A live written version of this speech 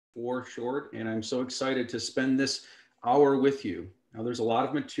for short, and I'm so excited to spend this hour with you. Now, there's a lot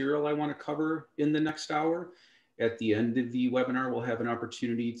of material I want to cover in the next hour. At the end of the webinar, we'll have an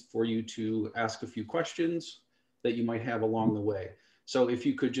opportunity for you to ask a few questions that you might have along the way. So if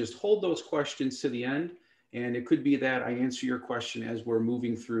you could just hold those questions to the end, and it could be that I answer your question as we're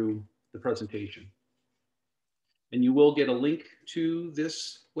moving through the presentation. And you will get a link to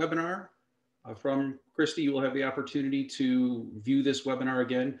this webinar from Christy. You will have the opportunity to view this webinar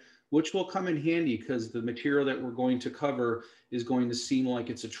again, which will come in handy because the material that we're going to cover is going to seem like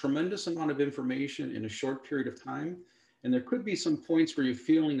it's a tremendous amount of information in a short period of time. And there could be some points where you're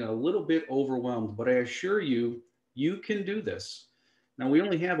feeling a little bit overwhelmed, but I assure you, you can do this. Now, we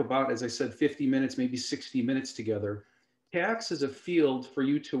only have about, as I said, 50 minutes, maybe 60 minutes together. Tax is a field for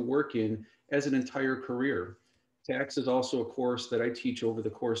you to work in as an entire career. Tax is also a course that I teach over the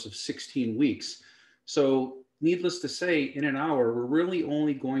course of 16 weeks. So needless to say, in an hour, we're really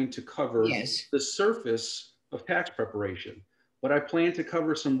only going to cover the surface of tax preparation. But I plan to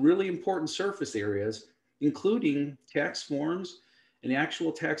cover some really important surface areas, including tax forms and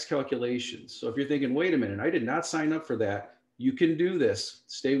actual tax calculations. So if you're thinking, wait a minute, I did not sign up for that, you can do this.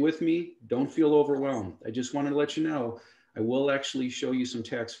 Stay with me. Don't feel overwhelmed. I just wanted to let you know, I will actually show you some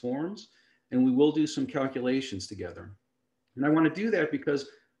tax forms and we will do some calculations together. And I want to do that because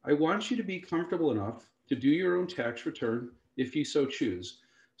I want you to be comfortable enough to do your own tax return if you so choose.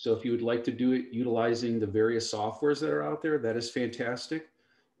 So if you would like to do it utilizing the various softwares that are out there, that is fantastic.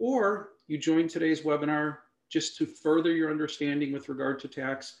 Or you join today's webinar just to further your understanding with regard to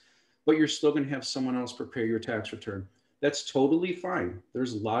tax, but you're still going to have someone else prepare your tax return. That's totally fine.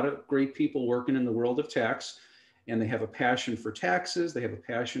 There's a lot of great people working in the world of tax, and they have a passion for taxes. They have a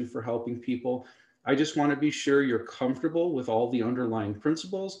passion for helping people. I just want to be sure you're comfortable with all the underlying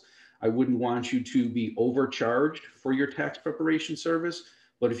principles. I wouldn't want you to be overcharged for your tax preparation service,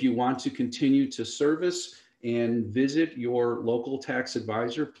 but if you want to continue to service and visit your local tax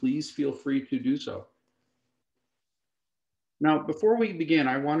advisor, please feel free to do so. Now, before we begin,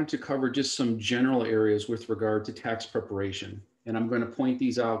 I wanted to cover just some general areas with regard to tax preparation, and I'm going to point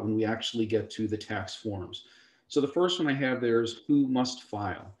these out when we actually get to the tax forms. So the first one I have there is who must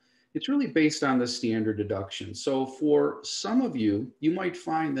file. It's really based on the standard deduction. So for some of you, you might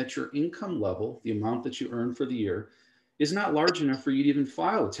find that your income level, the amount that you earn for the year, is not large enough for you to even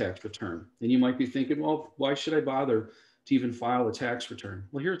file a tax return. And you might be thinking, well, why should I bother to even file a tax return?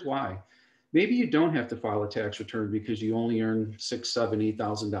 Well, here's why. Maybe you don't have to file a tax return because you only earn $6,000, $7,000,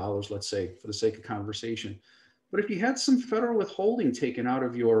 $8,000, let's say, for the sake of conversation. But if you had some federal withholding taken out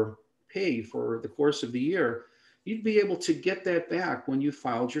of your pay for the course of the year, you'd be able to get that back when you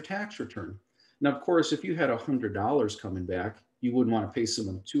filed your tax return. Now, of course, if you had $100 coming back, you wouldn't want to pay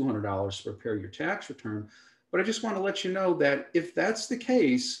someone $200 to prepare your tax return. But I just want to let you know that if that's the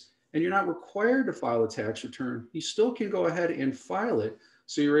case and you're not required to file a tax return, you still can go ahead and file it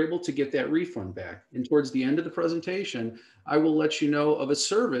so you're able to get that refund back. And towards the end of the presentation, I will let you know of a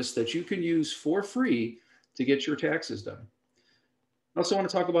service that you can use for free to get your taxes done. I also want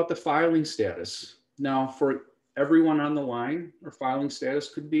to talk about the filing status. Now, for everyone on the line, our filing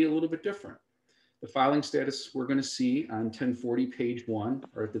status could be a little bit different. The filing status we're going to see on 1040 page 1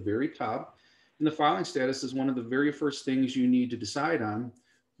 or at the very top. And the filing status is one of the very first things you need to decide on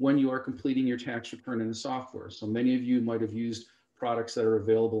when you are completing your tax return in the software. So many of you might have used products that are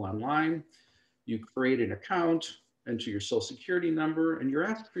available online. You create an account, enter your social security number, and you're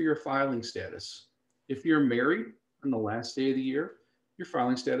asked for your filing status. If you're married on the last day of the year, your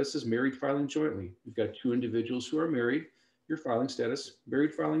filing status is married filing jointly. You've got two individuals who are married, your filing status,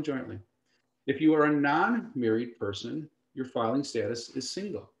 married filing jointly. If you are a non-married person, your filing status is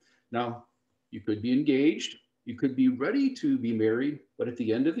single. Now, you could be engaged, you could be ready to be married, but at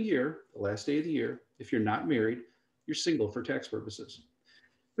the end of the year, the last day of the year, if you're not married, you're single for tax purposes.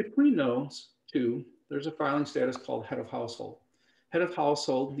 Between those two, there's a filing status called head of household. Head of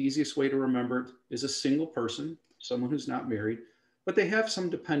household, the easiest way to remember it, is a single person, someone who's not married, but they have some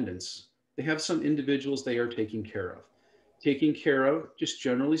dependents. They have some individuals they are taking care of. Taking care of, just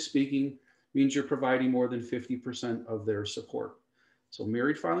generally speaking, means you're providing more than 50% of their support. So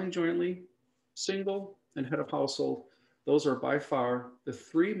married filing jointly, single, and head of household, those are by far the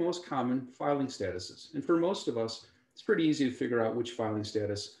three most common filing statuses. And for most of us, it's pretty easy to figure out which filing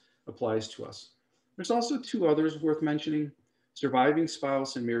status applies to us. There's also two others worth mentioning, surviving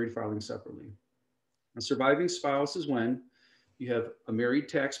spouse and married filing separately. A surviving spouse is when you have a married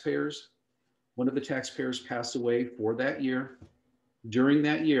taxpayers, one of the taxpayers passed away for that year. During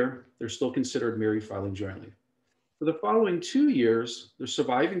that year, they're still considered married filing jointly. For the following 2 years, the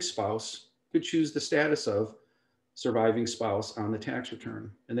surviving spouse could choose the status of surviving spouse on the tax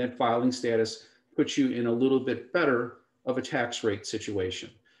return. And that filing status puts you in a little bit better of a tax rate situation.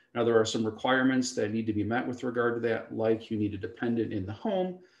 Now, there are some requirements that need to be met with regard to that, like you need a dependent in the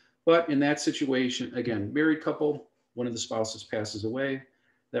home. But in that situation, again, married couple, one of the spouses passes away,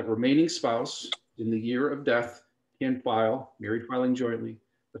 that remaining spouse in the year of death can file, married filing jointly.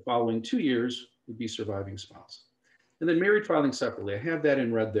 The following 2 years would be surviving spouse. And then married filing separately. I have that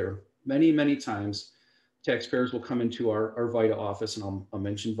in red there. Many, many times, taxpayers will come into our VITA office, and I'll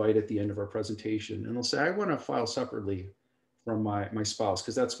mention VITA at the end of our presentation, and they'll say, I want to file separately from my spouse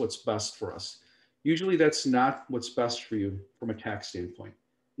because that's what's best for us. Usually that's not what's best for you from a tax standpoint.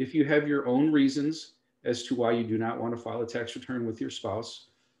 If you have your own reasons as to why you do not want to file a tax return with your spouse,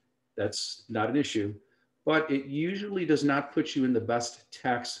 that's not an issue, but it usually does not put you in the best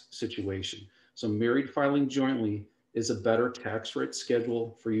tax situation. So married filing jointly is a better tax rate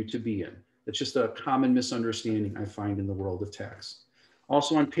schedule for you to be in. It's just a common misunderstanding I find in the world of tax.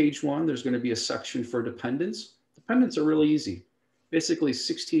 Also on page 1, there's going to be a section for dependents. Dependents are really easy. Basically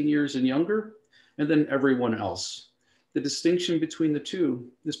 16 years and younger, and then everyone else. The distinction between the two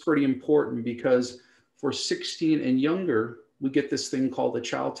is pretty important because for 16 and younger, we get this thing called a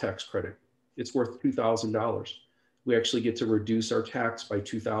child tax credit. It's worth $2,000. We actually get to reduce our tax by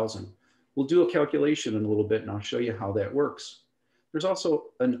 $2,000. We'll do a calculation in a little bit and I'll show you how that works. There's also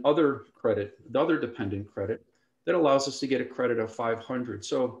an other credit, the other dependent credit, that allows us to get a credit of $500.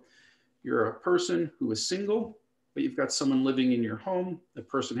 So you're a person who is single, but you've got someone living in your home. The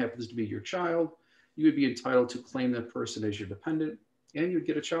person happens to be your child. You would be entitled to claim that person as your dependent, and you'd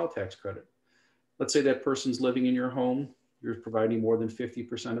get a child tax credit. Let's say that person's living in your home. You're providing more than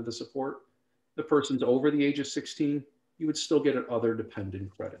 50% of the support. The person's over the age of 16, you would still get an other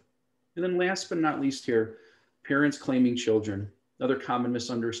dependent credit. And then last but not least here, parents claiming children. Another common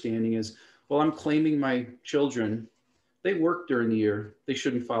misunderstanding is, well, I'm claiming my children. They work during the year. They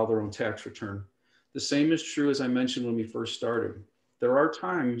shouldn't file their own tax return. The same is true as I mentioned when we first started. There are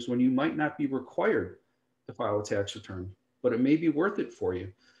times when you might not be required to file a tax return, but it may be worth it for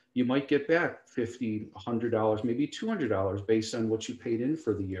you. You might get back $50, $100, maybe $200 based on what you paid in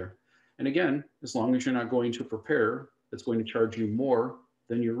for the year. And again, as long as you're not going to prepare that's going to charge you more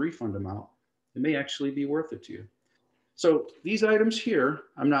than your refund amount, it may actually be worth it to you. So these items here,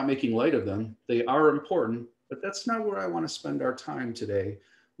 I'm not making light of them. They are important, but that's not where I want to spend our time today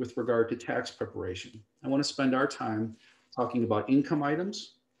with regard to tax preparation. I want to spend our time talking about income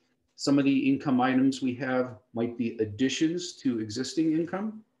items. Some of the income items we have might be additions to existing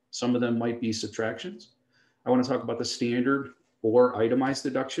income. Some of them might be subtractions. I want to talk about the standard or itemized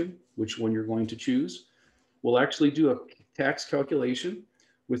deduction, which one you're going to choose. We'll actually do a tax calculation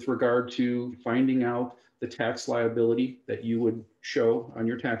with regard to finding out the tax liability that you would show on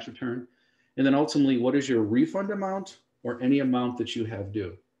your tax return. And then ultimately, what is your refund amount or any amount that you have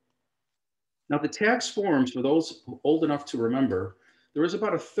due? Now, the tax forms, for those old enough to remember, there was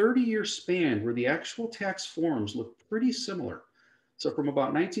about a 30-year span where the actual tax forms looked pretty similar. So from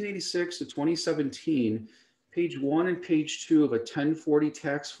about 1986 to 2017, page 1 and page 2 of a 1040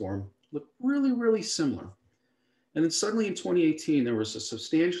 tax form looked really, really similar. And then suddenly in 2018, there was a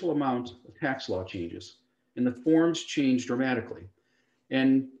substantial amount of tax law changes, and the forms changed dramatically.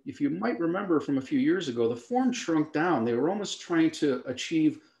 And if you might remember from a few years ago, the form shrunk down. They were almost trying to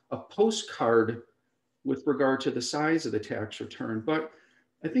achieve a postcard with regard to the size of the tax return. But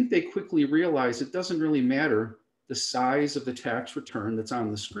I think they quickly realized it doesn't really matter the size of the tax return that's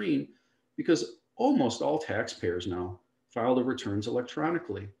on the screen, because almost all taxpayers now file their returns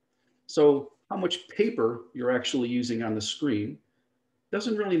electronically. So how much paper you're actually using on the screen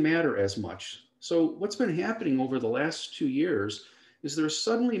doesn't really matter as much. So what's been happening over the last 2 years is they're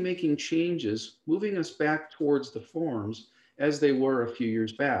suddenly making changes, moving us back towards the forms as they were a few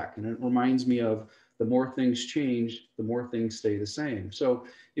years back. And it reminds me of the more things change, the more things stay the same. So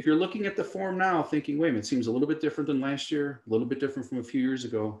if you're looking at the form now thinking, wait a minute, it seems a little bit different than last year, a little bit different from a few years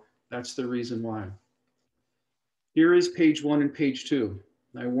ago, that's the reason why. Here is page 1 and page 2.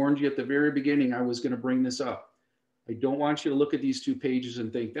 I warned you at the very beginning I was going to bring this up. I don't want you to look at these 2 pages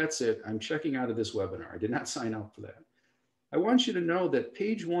and think, that's it, I'm checking out of this webinar. I did not sign up for that. I want you to know that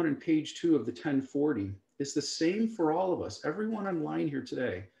page 1 and page 2 of the 1040 is the same for all of us. Everyone online here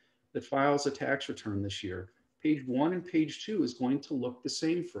today that files a tax return this year, page 1 and page 2 is going to look the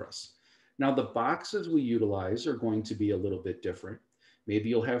same for us. Now, the boxes we utilize are going to be a little bit different. Maybe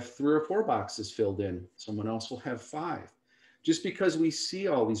you'll have 3 or 4 boxes filled in. Someone else will have 5. Just because we see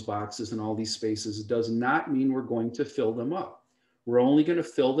all these boxes and all these spaces does not mean we're going to fill them up. We're only going to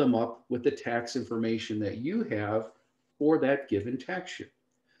fill them up with the tax information that you have for that given tax year.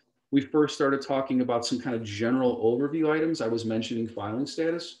 We first started talking about some kind of general overview items. I was mentioning filing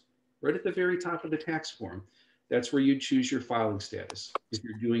status right at the very top of the tax form. That's where you choose your filing status. If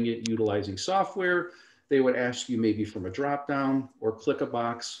you're doing it utilizing software, they would ask you maybe from a drop-down or click a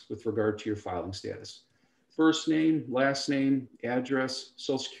box with regard to your filing status. First name, last name, address,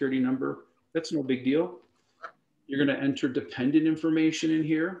 social security number, that's no big deal. You're going to enter dependent information in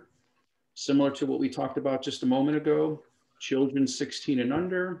here, similar to what we talked about just a moment ago. Children 16 and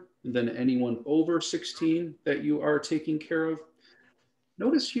under, and then anyone over 16 that you are taking care of.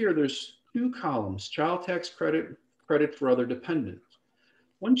 Notice here there's two columns, child tax credit, credit for other dependents.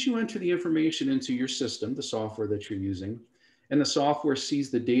 Once you enter the information into your system, the software that you're using, and the software sees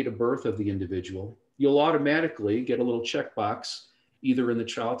the date of birth of the individual, you'll automatically get a little checkbox either in the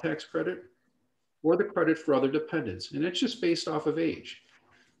child tax credit or the credit for other dependents. And it's just based off of age.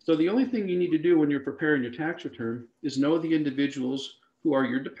 So the only thing you need to do when you're preparing your tax return is know the individuals who are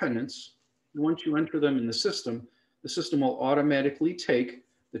your dependents. And once you enter them in the system will automatically take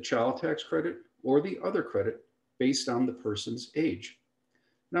the child tax credit or the other credit based on the person's age.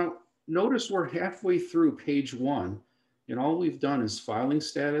 Now, notice we're halfway through page 1, and all we've done is filing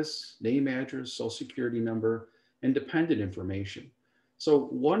status, name, address, social security number, and dependent information. So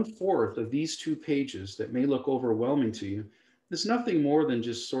 1/4 of these 2 pages that may look overwhelming to you is nothing more than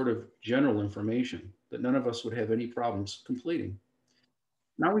just sort of general information that none of us would have any problems completing.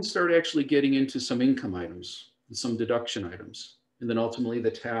 Now we start actually getting into some income items and some deduction items, and then ultimately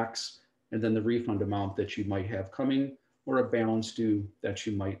the tax, and then the refund amount that you might have coming or a balance due that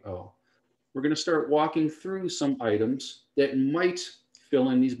you might owe. We're going to start walking through some items that might fill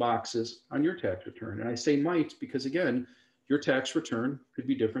in these boxes on your tax return. And I say might because, again, your tax return could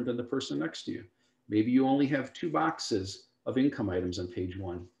be different than the person next to you. Maybe you only have 2 boxes of income items on page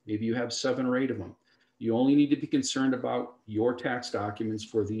 1. Maybe you have 7 or 8 of them. You only need to be concerned about your tax documents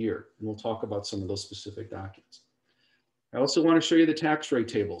for the year. And we'll talk about some of those specific documents. I also want to show you the tax rate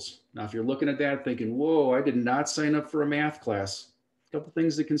tables. Now, if you're looking at that thinking, whoa, I did not sign up for a math class, a couple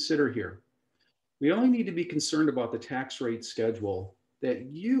things to consider here. We only need to be concerned about the tax rate schedule that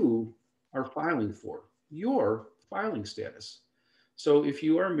you are filing for, your filing status. So if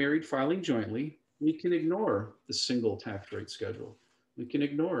you are married filing jointly, we can ignore the single tax rate schedule. We can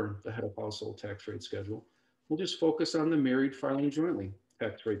ignore the head of household tax rate schedule. We'll just focus on the married filing jointly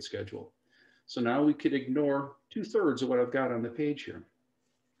tax rate schedule. So now we could ignore 2/3 of what I've got on the page here.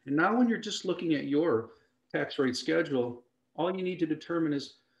 And now when you're just looking at your tax rate schedule, all you need to determine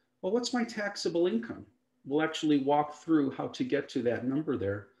is, well, what's my taxable income? We'll actually walk through how to get to that number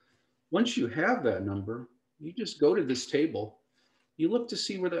there. Once you have that number, you just go to this table, you look to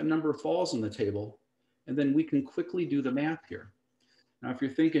see where that number falls in the table, and then we can quickly do the math here. Now, if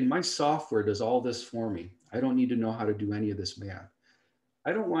you're thinking, my software does all this for me, I don't need to know how to do any of this math.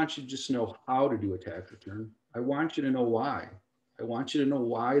 I don't want you to just know how to do a tax return. I want you to know why. I want you to know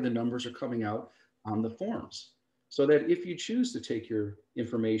why the numbers are coming out on the forms, so that if you choose to take your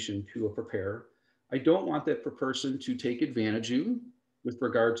information to a preparer, I don't want that person to take advantage of you with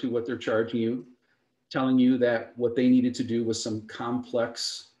regard to what they're charging you, telling you that what they needed to do was some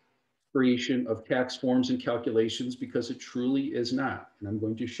complex creation of tax forms and calculations, because it truly is not. And I'm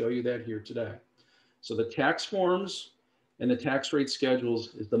going to show you that here today. So the tax forms and the tax rate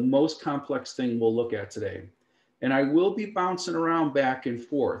schedules is the most complex thing we'll look at today. And I will be bouncing around back and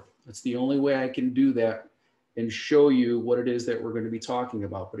forth. That's the only way I can do that and show you what it is that we're going to be talking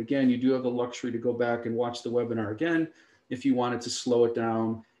about. But again, you do have the luxury to go back and watch the webinar again if you wanted to slow it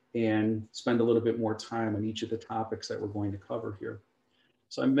down and spend a little bit more time on each of the topics that we're going to cover here.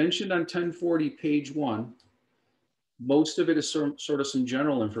 So I mentioned on 1040 page 1, most of it is sort of some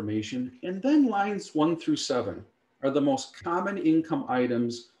general information, and then lines 1 through 7 are the most common income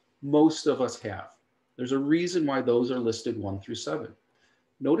items most of us have. There's a reason why those are listed 1 through 7.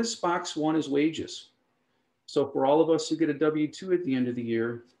 Notice box 1 is wages. So for all of us who get a W-2 at the end of the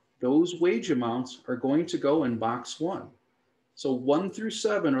year, those wage amounts are going to go in box 1. So 1 through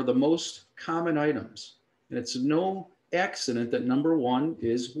 7 are the most common items. And it's no accident that number 1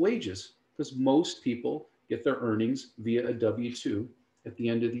 is wages, because most people get their earnings via a W-2 at the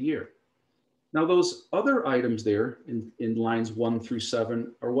end of the year. Now those other items there in lines 1 through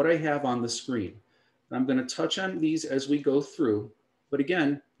 7 are what I have on the screen. And I'm going to touch on these as we go through, but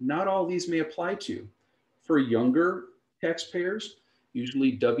again, not all these may apply to you. For younger taxpayers,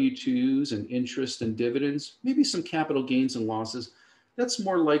 usually W-2s and interest and dividends, maybe some capital gains and losses, that's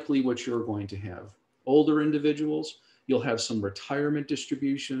more likely what you're going to have. Older individuals, you'll have some retirement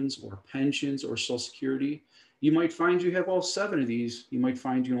distributions or pensions or Social Security. You might find you have all 7 of these. You might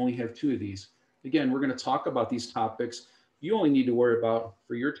find you only have 2 of these. Again, we're going to talk about these topics You only need to worry about,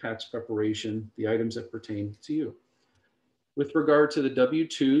 for your tax preparation, the items that pertain to you. With regard to the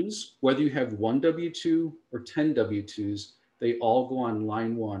W-2s, whether you have one W-2 or 10 W-2s, they all go on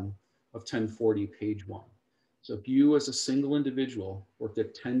line 1 of 1040, page 1. So if you as a single individual worked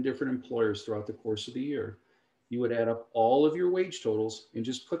at 10 different employers throughout the course of the year, you would add up all of your wage totals and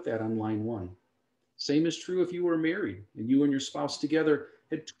just put that on line 1. Same is true if you were married and you and your spouse together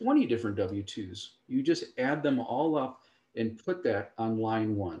had 20 different W-2s. You just add them all up and put that on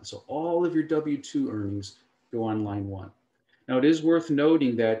line 1. So all of your W-2 earnings go on line 1. Now, it is worth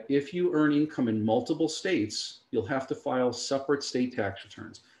noting that if you earn income in multiple states, you'll have to file separate state tax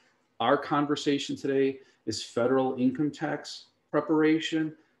returns. Our conversation today is federal income tax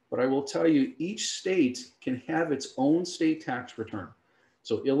preparation, but I will tell you each state can have its own state tax return.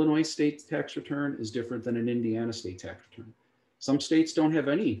 So Illinois state tax return is different than an Indiana state tax return. Some states don't have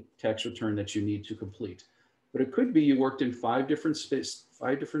any tax return that you need to complete, but it could be you worked in five different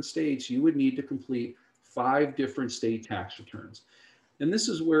states, you would need to complete 5 different state tax returns. And this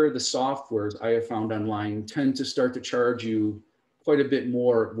is where the softwares I have found online tend to start to charge you quite a bit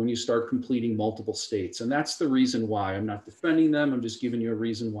more when you start completing multiple states. And that's the reason why. I'm not defending them, I'm just giving you a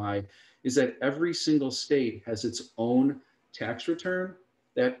reason why, is that every single state has its own tax return.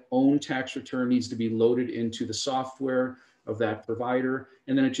 That own tax return needs to be loaded into the software of that provider,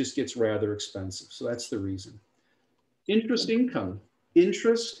 and then it just gets rather expensive. So that's the reason. Interest income.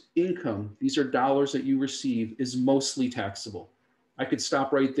 Interest income, these are dollars that you receive, is mostly taxable. I could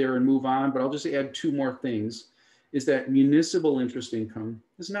stop right there and move on, but I'll just add 2 more things, is that municipal interest income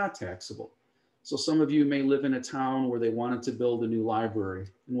is not taxable. So some of you may live in a town where they wanted to build a new library,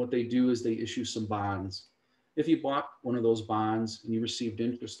 and what they do is they issue some bonds. If you bought one of those bonds and you received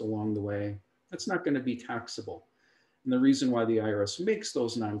interest along the way, that's not going to be taxable. And the reason why the IRS makes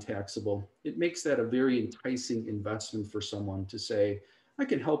those non-taxable, it makes that a very enticing investment for someone to say, I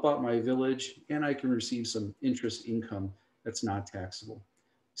can help out my village and I can receive some interest income that's not taxable.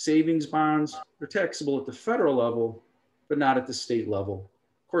 Savings bonds are taxable at the federal level, but not at the state level.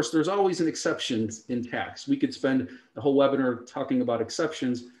 Of course, there's always an exception in tax. We could spend the whole webinar talking about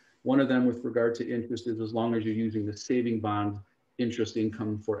exceptions. One of them with regard to interest is as long as you're using the saving bond interest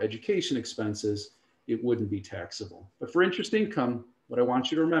income for education expenses, it wouldn't be taxable. But for interest income, what I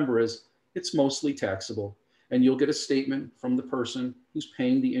want you to remember is it's mostly taxable, and you'll get a statement from the person who's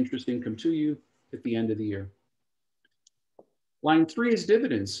paying the interest income to you at the end of the year. Line 3 is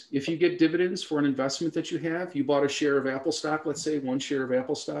dividends. If you get dividends for an investment that you have, you bought a share of Apple stock, let's say 1 share of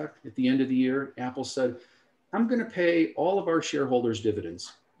Apple stock. At the end of the year, Apple said, I'm going to pay all of our shareholders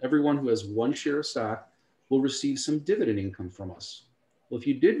dividends. Everyone who has 1 share of stock will receive some dividend income from us. Well, if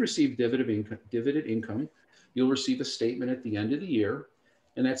you did receive dividend income, you'll receive a statement at the end of the year,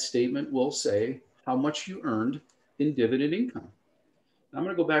 and that statement will say how much you earned in dividend income. Now, I'm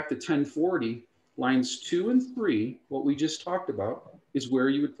going to go back to 1040, lines 2 and 3. What we just talked about is where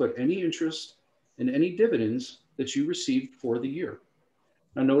you would put any interest and any dividends that you received for the year.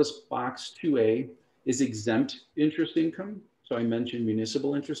 Now, notice box 2A is exempt interest income. So I mentioned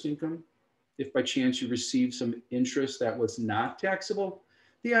municipal interest income. If by chance you received some interest that was not taxable,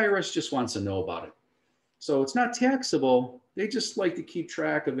 the IRS just wants to know about it. So it's not taxable. They just like to keep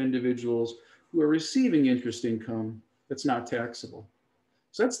track of individuals who are receiving interest income that's not taxable.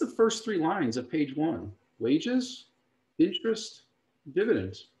 So that's the first 3 lines of page 1. Wages, interest,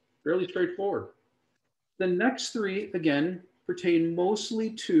 dividends. Fairly straightforward. The next 3, again, pertain mostly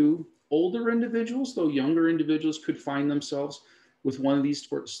to older individuals, though younger individuals could find themselves with one of these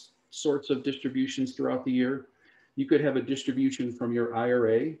sorts of distributions throughout the year. You could have a distribution from your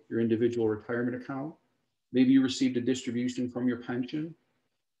IRA, your individual retirement account. Maybe you received a distribution from your pension,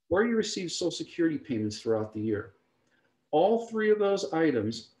 or you received Social Security payments throughout the year. All 3 of those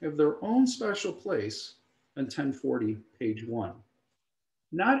items have their own special place on 1040, page 1.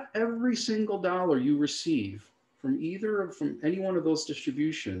 Not every single dollar you receive from any one of those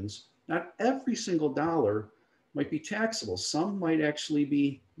distributions, not every single dollar might be taxable. Some might actually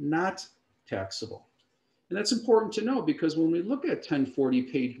be not taxable. And that's important to know because when we look at 1040,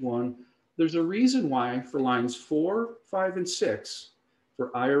 page 1, there's a reason why for lines 4, 5, and 6,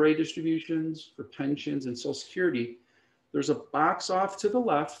 for IRA distributions, for pensions, and Social Security, there's a box off to the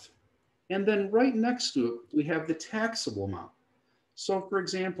left, and then right next to it, we have the taxable amount. So for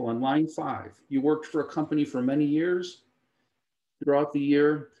example, on line 5, you worked for a company for many years. Throughout the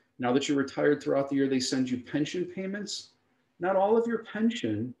year, now that you're retired throughout the year, they send you pension payments. Not all of your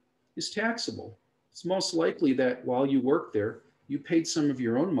pension is taxable. It's most likely that while you work there, you paid some of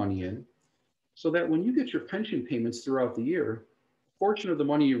your own money in, so that when you get your pension payments throughout the year, a portion of the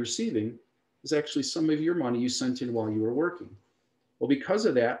money you're receiving is actually some of your money you sent in while you were working. Well, because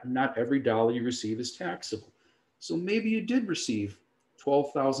of that, not every dollar you receive is taxable. So maybe you did receive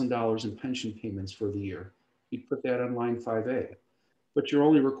 $12,000 in pension payments for the year. You'd put that on line 5A, but you're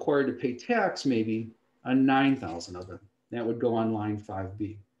only required to pay tax maybe on 9,000 of it. That would go on line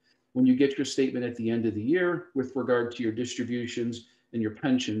 5B. When you get your statement at the end of the year with regard to your distributions and your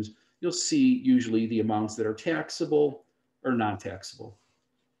pensions, you'll see usually the amounts that are taxable or non-taxable.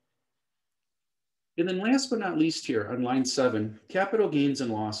 And then last but not least here on line 7, capital gains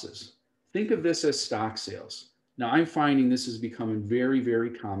and losses. Think of this as stock sales. Now I'm finding this is becoming very, very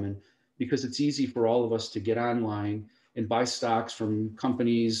common because it's easy for all of us to get online and buy stocks from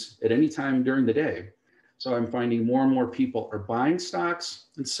companies at any time during the day. So I'm finding more and more people are buying stocks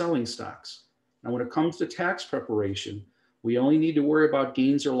and selling stocks. Now when it comes to tax preparation, we only need to worry about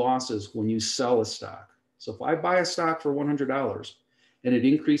gains or losses when you sell a stock. So if I buy a stock for $100, and it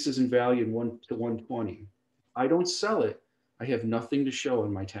increases in value in 1 to 120. If I don't sell it, I have nothing to show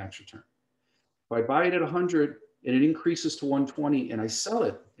in my tax return. If I buy it at 100 and it increases to 120 and I sell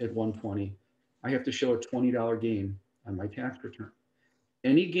it at 120, I have to show a $20 gain on my tax return.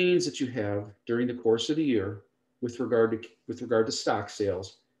 Any gains that you have during the course of the year with regard to stock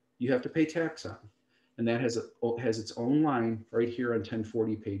sales, you have to pay tax on. And that has its own line right here on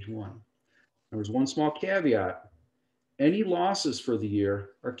 1040 page 1. There's one small caveat. Any losses for the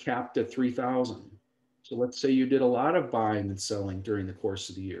year are capped at 3,000. So let's say you did a lot of buying and selling during the course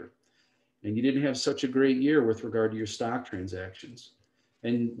of the year, and you didn't have such a great year with regard to your stock transactions.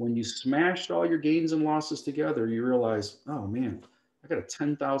 And when you smashed all your gains and losses together, you realize, oh man, I got a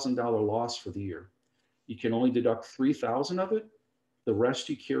 $10,000 loss for the year. You can only deduct 3,000 of it. The rest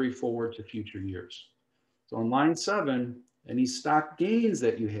you carry forward to future years. So on line 7, any stock gains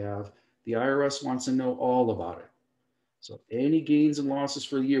that you have, the IRS wants to know all about it. So any gains and losses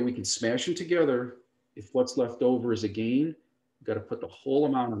for the year, we can smash them together. If what's left over is a gain, we've got to put the whole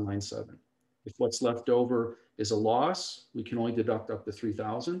amount on line 7. If what's left over is a loss, we can only deduct up to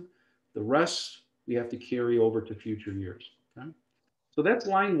 3,000. The rest we have to carry over to future years. Okay? So that's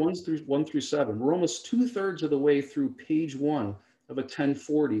line 1 through 7. We're almost 2/3 of the way through page 1 of a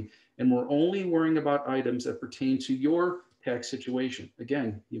 1040, and we're only worrying about items that pertain to your tax situation.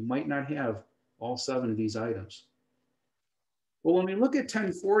 Again, you might not have all 7 of these items. Well, when we look at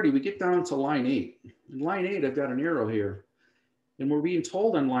 1040, we get down to line 8. In line 8, I've got an arrow here. And we're being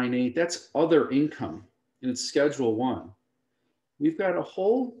told on line 8, that's other income, and it's Schedule 1. We've got a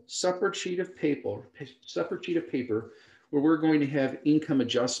whole separate sheet of paper where we're going to have income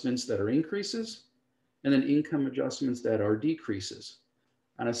adjustments that are increases, and then income adjustments that are decreases.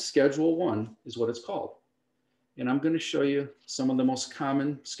 On a Schedule 1 is what it's called. And I'm going to show you some of the most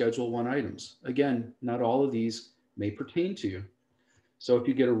common Schedule 1 items. Again, not all of these may pertain to you. So if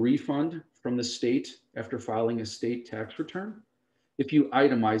you get a refund from the state after filing a state tax return, if you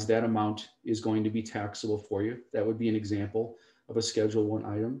itemize, that amount is going to be taxable for you. That would be an example of a Schedule 1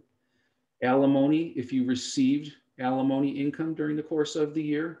 item. Alimony, if you received alimony income during the course of the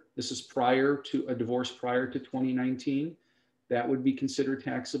year, this is prior to a divorce prior to 2019, that would be considered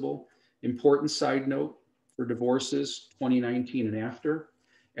taxable. Important side note for divorces 2019 and after,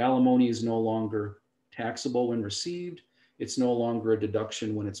 alimony is no longer taxable when received. It's no longer a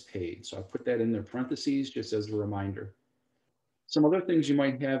deduction when it's paid. So I put that in their parentheses just as a reminder. Some other things you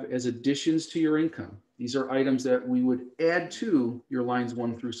might have as additions to your income. These are items that we would add to your lines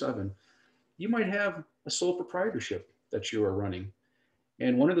 1 through 7. You might have a sole proprietorship that you are running.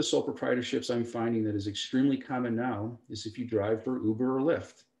 And one of the sole proprietorships I'm finding that is extremely common now is if you drive for Uber or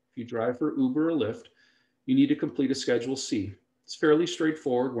Lyft. If you drive for Uber or Lyft, you need to complete a Schedule C. It's fairly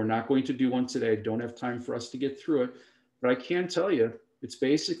straightforward. We're not going to do one today. I don't have time for us to get through it. But I can tell you, it's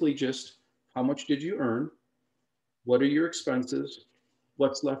basically just how much did you earn? What are your expenses?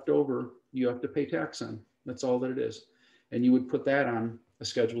 What's left over? You have to pay tax on. That's all that it is. And you would put that on a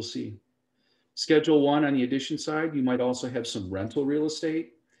Schedule C. Schedule 1 on the addition side, you might also have some rental real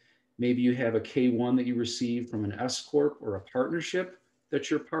estate. Maybe you have a K-1 that you received from an S Corp or a partnership that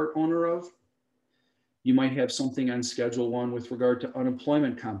you're part owner of. You might have something on Schedule 1 with regard to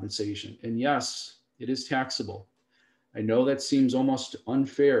unemployment compensation. And yes, it is taxable. I know that seems almost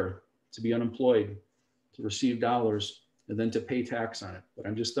unfair to be unemployed, to receive dollars, and then to pay tax on it. But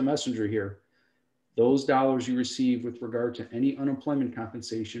I'm just the messenger here. Those dollars you receive with regard to any unemployment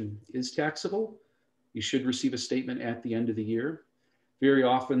compensation is taxable. You should receive a statement at the end of the year. Very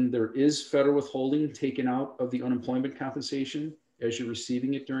often there is federal withholding taken out of the unemployment compensation as you're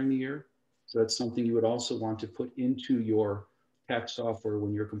receiving it during the year. So that's something you would also want to put into your tax software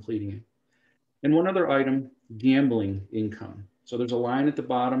when you're completing it. And one other item, gambling income. So there's a line at the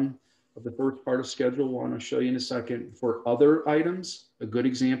bottom of the first part of Schedule 1. I'll show you in a second. For other items, a good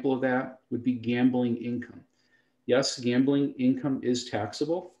example of that would be gambling income. Yes, gambling income is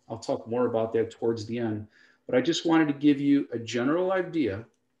taxable. I'll talk more about that towards the end, but I just wanted to give you a general idea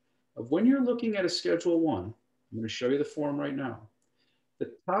of when you're looking at a Schedule 1. I'm going to show you the form right now.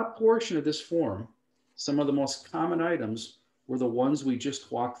 The top portion of this form, some of the most common items were the ones we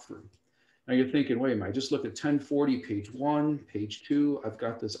just walked through. Now you're thinking, wait a minute, I just looked at 1040, page 1, page 2. I've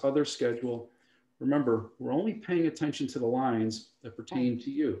got this other schedule. Remember, we're only paying attention to the lines that pertain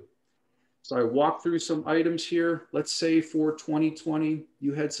to you. So I walked through some items here. Let's say for 2020,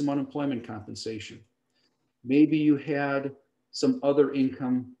 you had some unemployment compensation. Maybe you had some other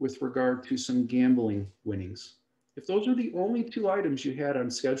income with regard to some gambling winnings. If those are the only two items you had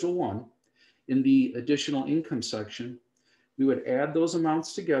on Schedule 1 in the additional income section, we would add those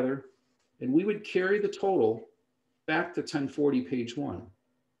amounts together and we would carry the total back to 1040 page 1.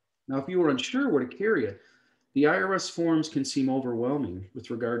 Now, if you were unsure where to carry it, the IRS forms can seem overwhelming with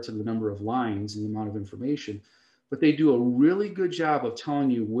regard to the number of lines and the amount of information, but they do a really good job of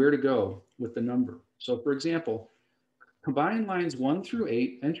telling you where to go with the number. So for example, combine lines 1 through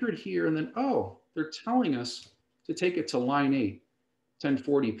 8, enter it here, and then, oh, they're telling us to take it to line 8,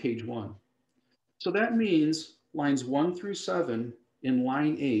 1040 page 1. So that means lines 1 through 7 in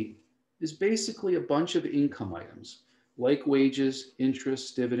line 8 is basically a bunch of income items like wages,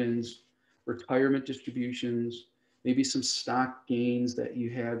 interest, dividends, retirement distributions, maybe some stock gains that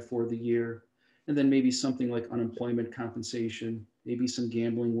you had for the year, and then maybe something like unemployment compensation, maybe some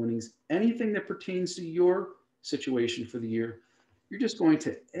gambling winnings, anything that pertains to your situation for the year. You're just going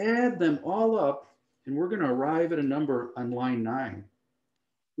to add them all up, and we're going to arrive at a number on line 9.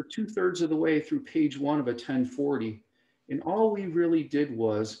 We're 2/3 of the way through page 1 of a 1040, and all we really did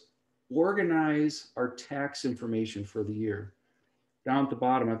was organize our tax information for the year. Down at the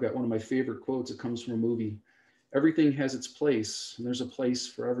bottom, I've got one of my favorite quotes. It comes from a movie. Everything has its place, and there's a place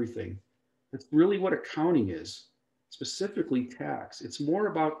for everything. That's really what accounting is, specifically tax. It's more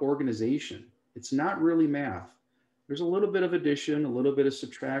about organization. It's not really math. There's a little bit of addition, a little bit of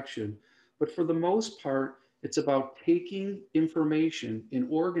subtraction, but for the most part, it's about taking information and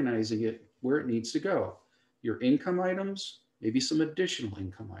organizing it where it needs to go. Your income items, maybe some additional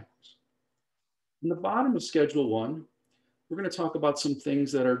income items. In the bottom of Schedule 1, we're going to talk about some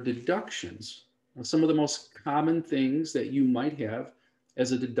things that are deductions. Now, some of the most common things that you might have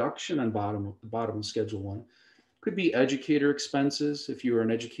as a deduction on the bottom of Schedule 1 could be educator expenses. If you are an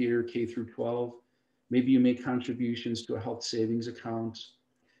educator K through 12, maybe you make contributions to a health savings account.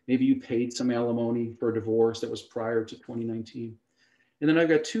 Maybe you paid some alimony for a divorce that was prior to 2019. And then I've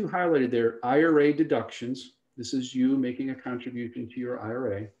got two highlighted there, IRA deductions. This is you making a contribution to your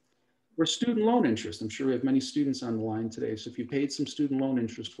IRA. Or student loan interest. I'm sure we have many students on the line today. So if you paid some student loan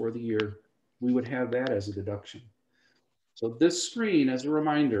interest for the year, we would have that as a deduction. So this screen, as a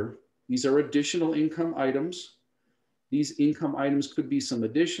reminder, these are additional income items. These income items could be some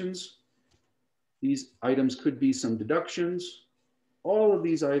additions. These items could be some deductions. All of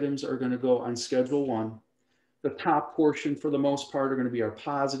these items are going to go on Schedule 1. The top portion, for the most part, are going to be our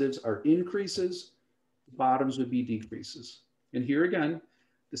positives, our increases. The bottoms would be decreases. And here again,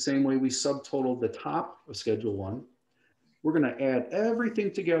 the same way we subtotaled the top of Schedule 1, we're going to add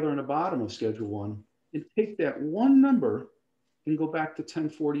everything together in the bottom of Schedule 1 and take that one number and go back to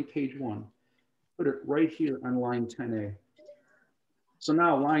 1040 page 1. Put it right here on line 10A. So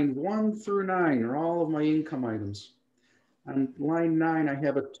now lines 1 through 9 are all of my income items. On line 9, I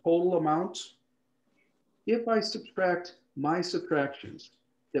have a total amount. If I subtract my subtractions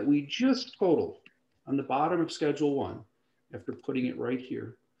that we just totaled on the bottom of Schedule 1, after putting it right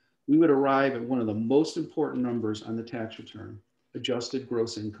here, we would arrive at one of the most important numbers on the tax return, adjusted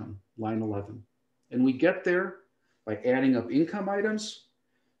gross income, line 11. And we get there by adding up income items,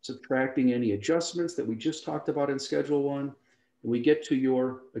 subtracting any adjustments that we just talked about in Schedule 1, and we get to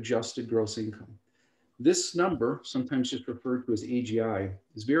your adjusted gross income. This number, sometimes just referred to as AGI,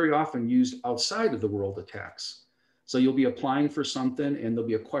 is very often used outside of the world of tax. So you'll be applying for something and there'll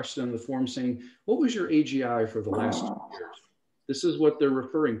be a question on the form saying, what was your AGI for the last 2 years? This is what they're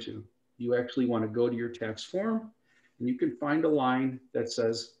referring to. You actually want to go to your tax form and you can find a line that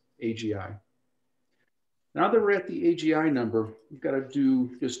says AGI. Now that we're at the AGI number, we've got to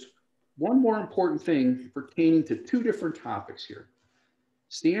do just one more important thing pertaining to two different topics here.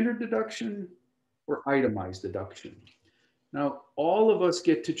 Standard deduction or itemized deduction. Now, all of us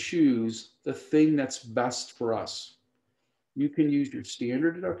get to choose the thing that's best for us. You can use your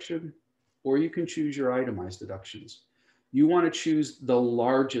standard deduction or you can choose your itemized deductions. You want to choose the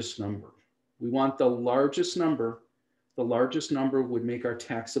largest number. We want the largest number the largest number would make our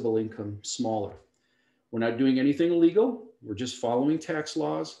taxable income smaller. We're not doing anything illegal. We're just following tax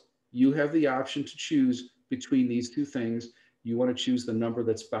laws. You have the option to choose between these two things. You want to choose the number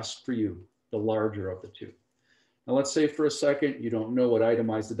that's best for you, the larger of the two. Now, let's say for a second you don't know what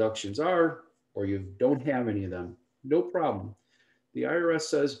itemized deductions are, or you don't have any of them. No problem. The IRS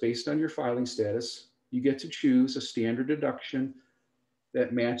says, based on your filing status, you get to choose a standard deduction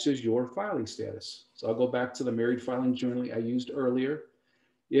that matches your filing status. So I'll go back to the married filing jointly I used earlier.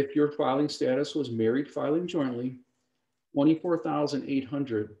 If your filing status was married filing jointly,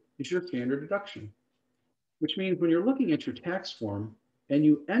 24,800 is your standard deduction, which means when you're looking at your tax form and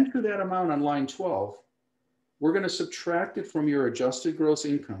you enter that amount on line 12, we're going to subtract it from your adjusted gross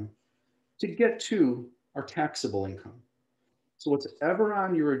income to get to our taxable income. So what's ever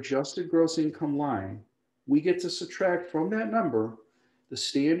on your adjusted gross income line, we get to subtract from that number the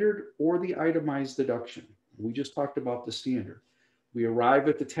standard or the itemized deduction. We just talked about the standard. We arrive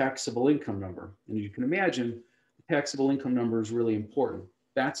at the taxable income number. And as you can imagine, the taxable income number is really important.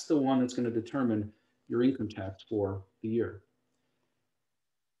 That's the one that's going to determine your income tax for the year.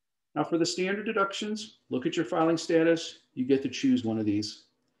 Now for the standard deductions, look at your filing status. You get to choose one of these.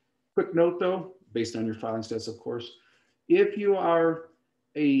 Quick note though, based on your filing status, of course, if you are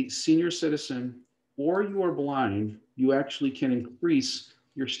a senior citizen or you are blind, you actually can increase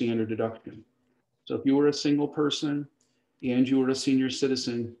your standard deduction. So if you were a single person and you were a senior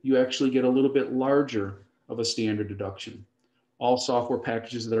citizen, you actually get a little bit larger of a standard deduction. All software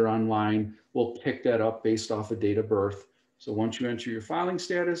packages that are online will pick that up based off of date of birth. So once you enter your filing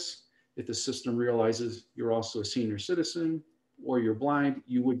status, if the system realizes you're also a senior citizen or you're blind,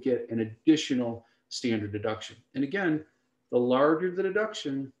 you would get an additional standard deduction. And again, the larger the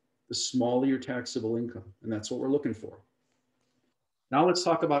deduction, the smaller your taxable income. And that's what we're looking for. Now let's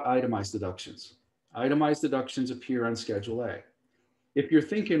talk about itemized deductions. Itemized deductions appear on Schedule A. If you're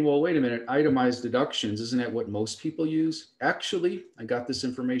thinking, well, wait a minute, itemized deductions, isn't that what most people use? Actually, I got this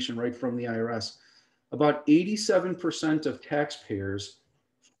information right from the IRS. About 87% of taxpayers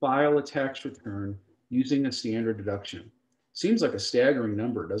file a tax return using a standard deduction. Seems like a staggering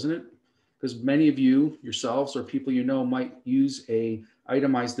number, doesn't it? Because many of you yourselves or people you know might use a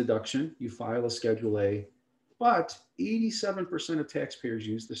itemized deduction. You file a Schedule A, but 87% of taxpayers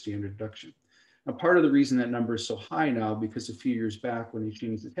use the standard deduction. Now, part of the reason that number is so high now, because a few years back when they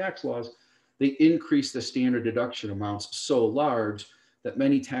changed the tax laws, they increased the standard deduction amounts so large that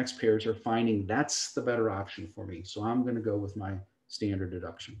many taxpayers are finding that's the better option for me. So I'm going to go with my standard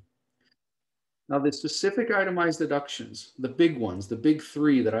deduction. Now, the specific itemized deductions, the big ones, the big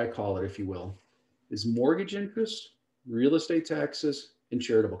three that I call it, if you will, is mortgage interest, real estate taxes, and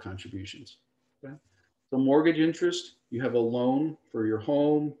charitable contributions. Okay? So mortgage interest, you have a loan for your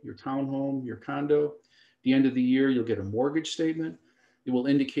home, your townhome, your condo. At the end of the year, you'll get a mortgage statement. It will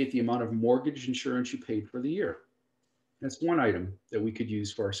indicate the amount of mortgage insurance you paid for the year. That's one item that we could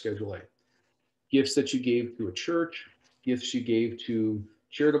use for our Schedule A. Gifts that you gave to a church, gifts you gave to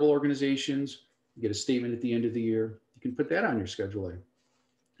charitable organizations, you get a statement at the end of the year. You can put that on your Schedule A.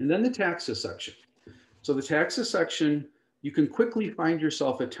 And then the taxes section. So the taxes section, you can quickly find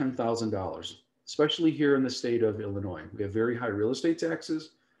yourself at $10,000, especially here in the state of Illinois. We have very high real estate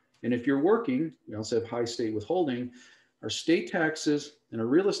taxes. And if you're working, we also have high state withholding. Our state taxes and our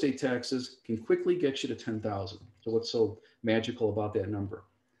real estate taxes can quickly get you to 10,000. So what's so magical about that number?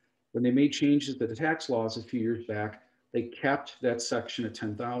 When they made changes to the tax laws a few years back, they kept that section at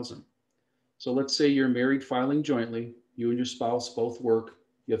 10,000. So let's say you're married filing jointly, you and your spouse both work,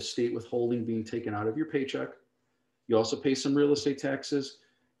 you have state withholding being taken out of your paycheck. You also pay some real estate taxes.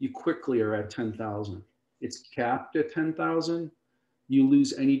 You quickly are at 10,000. It's capped at 10,000. You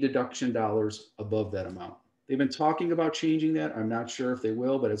lose any deduction dollars above that amount. They've been talking about changing that. I'm not sure if they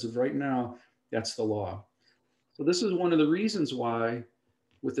will, but as of right now, that's the law. So this is one of the reasons why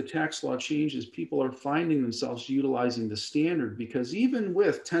with the tax law changes, people are finding themselves utilizing the standard, because even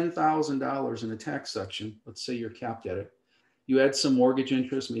with $10,000 in the tax section, let's say you're capped at it, you add some mortgage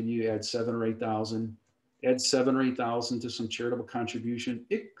interest, maybe you add 7 or 8,000, add 7 or 8,000 to some charitable contribution.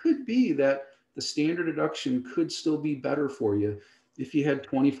 It could be that the standard deduction could still be better for you if you had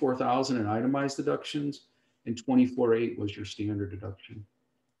 24,000 in itemized deductions and 24,800 was your standard deduction.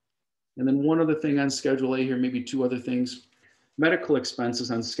 And then one other thing on Schedule A here, maybe two other things. Medical expenses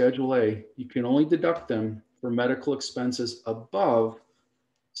on Schedule A, you can only deduct them for medical expenses above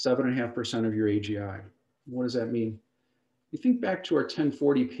 7.5% of your AGI. What does that mean? You think back to our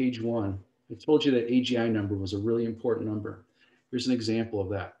 1040 page 1. I told you that AGI number was a really important number. Here's an example of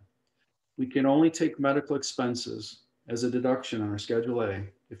that. We can only take medical expenses as a deduction on our Schedule A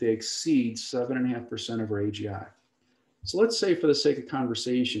if they exceed 7.5% of our AGI. So let's say for the sake of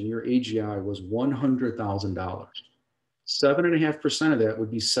conversation, your AGI was $100,000. 7.5% of that would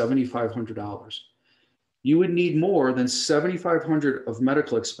be $7,500. You would need more than 7,500 of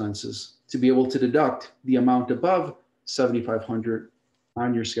medical expenses to be able to deduct the amount above 7,500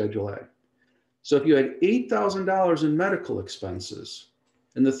 on your Schedule A. So if you had $8,000 in medical expenses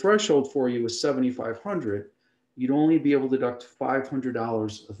and the threshold for you was 7,500, you'd only be able to deduct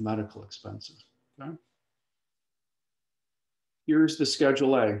 $500 of medical expenses. Okay? Here's the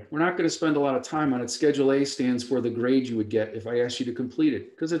Schedule A. We're not going to spend a lot of time on it. Schedule A stands for the grade you would get if I asked you to complete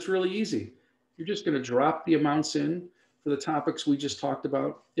it, because it's really easy. You're just going to drop the amounts in for the topics we just talked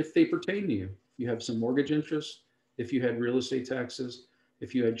about if they pertain to you. You have some mortgage interest, if you had real estate taxes,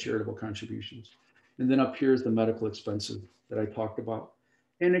 if you had charitable contributions. And then up here is the medical expenses that I talked about.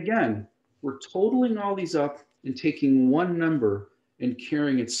 And again, we're totaling all these up and taking one number and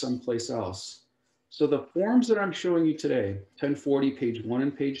carrying it someplace else. So the forms that I'm showing you today, 1040, page 1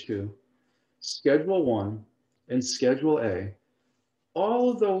 and page 2, Schedule 1 and Schedule A, all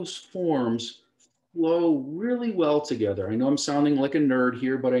of those forms flow really well together. I know I'm sounding like a nerd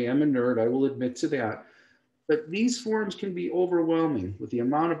here, but I am a nerd. I will admit to that. But these forms can be overwhelming with the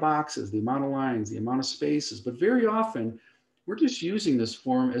amount of boxes, the amount of lines, the amount of spaces. But very often, we're just using this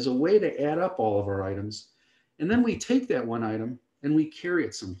form as a way to add up all of our items. And then we take that one item and we carry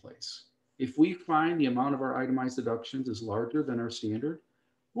it someplace. If we find the amount of our itemized deductions is larger than our standard,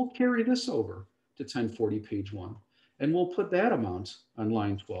 we'll carry this over to 1040 page 1. And we'll put that amount on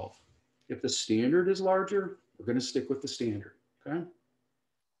line 12. If the standard is larger, we're going to stick with the standard. Okay?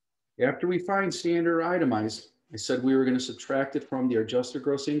 After we find standard or itemized, I said we were going to subtract it from the adjusted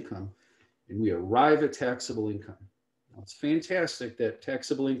gross income, and we arrive at taxable income. Now, it's fantastic that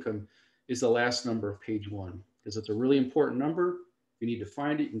taxable income is the last number of page 1, because it's a really important number. If you need to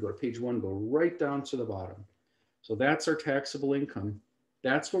find it, you can go to page 1, go right down to the bottom. So that's our taxable income.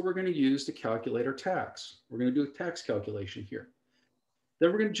 That's what we're going to use to calculate our tax. We're going to do a tax calculation here.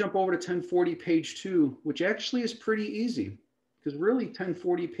 Then we're going to jump over to 1040 page 2, which actually is pretty easy, because really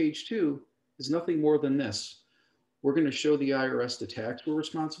 1040 page 2 is nothing more than this. We're going to show the IRS the tax we're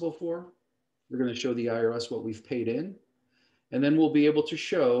responsible for. We're going to show the IRS what we've paid in. And then we'll be able to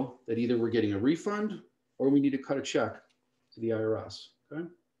show that either we're getting a refund or we need to cut a check to the IRS. Okay?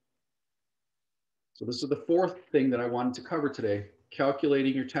 So this is the fourth thing that I wanted to cover today,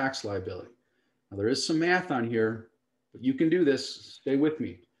 calculating your tax liability. Now there is some math on here, but you can do this. Stay with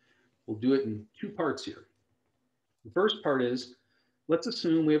me. We'll do it in two parts here. The first part is, let's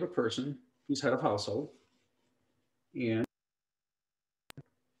assume we have a person who's head of household, and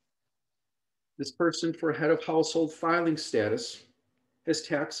this person for head of household filing status has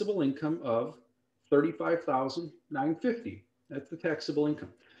taxable income of $35,950. That's the taxable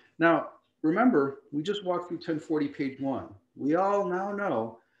income. Now, remember, we just walked through 1040 page 1. We all now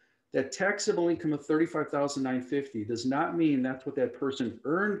know that taxable income of $35,950 does not mean that's what that person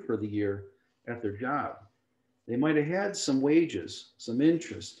earned for the year at their job. They might have had some wages, some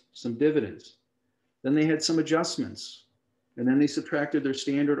interest, some dividends. Then they had some adjustments. And then they subtracted their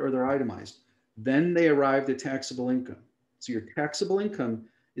standard or their itemized. Then they arrived at taxable income. So your taxable income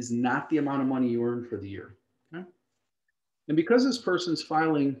is not the amount of money you earned for the year. Okay? And because this person's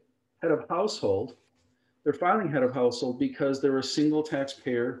filing head of household, they're filing head of household because they're a single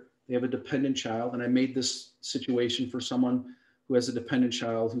taxpayer. They have a dependent child. And I made this situation for someone who has a dependent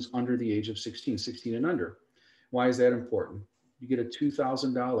child who's under the age of 16 and under. Why is that important? You get a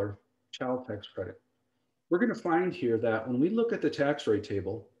 $2,000 child tax credit. We're going to find here that when we look at the tax rate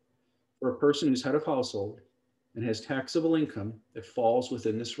table for a person who's head of household and has taxable income that falls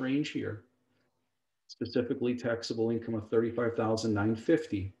within this range here, specifically taxable income of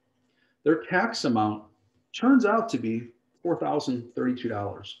 $35,950, their tax amount turns out to be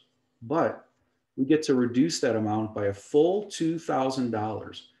 $4,032. But we get to reduce that amount by a full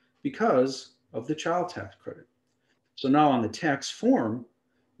 $2,000 because of the child tax credit. So now on the tax form,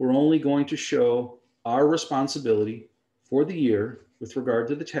 we're only going to show our responsibility for the year with regard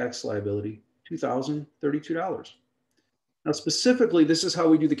to the tax liability, $2,032. Now, specifically, this is how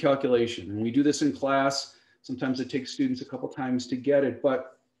we do the calculation. And we do this in class. Sometimes it takes students a couple times to get it,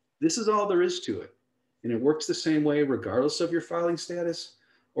 but this is all there is to it. And it works the same way regardless of your filing status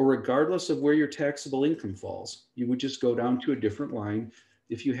or regardless of where your taxable income falls. You would just go down to a different line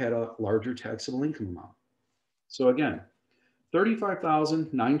if you had a larger taxable income amount. So again,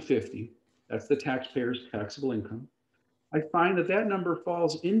 $35,950, that's the taxpayer's taxable income. I find that that number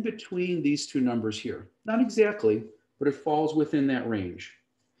falls in between these two numbers here. Not exactly, but it falls within that range.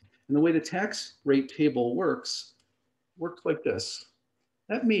 And the way the tax rate table works like this.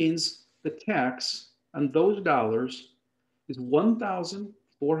 That means the tax on those dollars is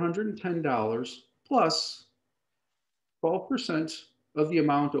 $1,410 plus 12% of the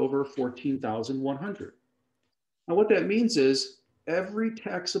amount over 14,100. Now, what that means is every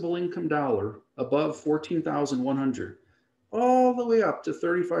taxable income dollar above 14,100, all the way up to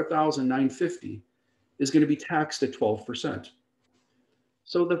 35,950, is going to be taxed at 12%.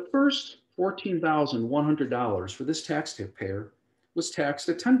 So the first $14,100 for this taxpayer was taxed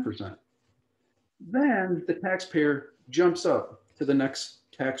at 10%. Then the taxpayer jumps up to the next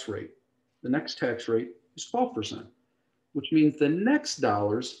tax rate. The next tax rate is 12%, which means the next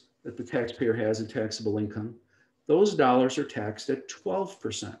dollars that the taxpayer has in taxable income, those dollars are taxed at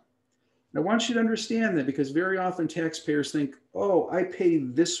 12%. And I want you to understand that because very often taxpayers think, oh, I pay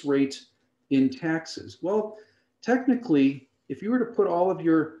this rate in taxes. Well, technically, if you were to put all of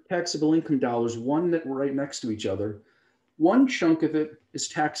your taxable income dollars one right next to each other, one chunk of it is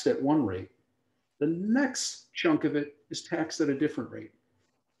taxed at one rate. The next chunk of it is taxed at a different rate.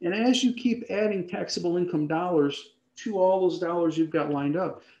 And as you keep adding taxable income dollars to all those dollars you've got lined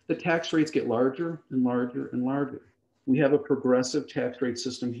up, the tax rates get larger and larger and larger. We have a progressive tax rate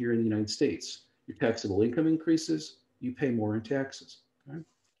system here in the United States. Your taxable income increases, you pay more in taxes. Okay?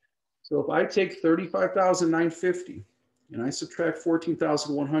 So if I take 35,950 and I subtract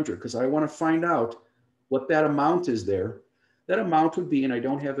 14,100 because I want to find out what that amount is there, that amount would be, and I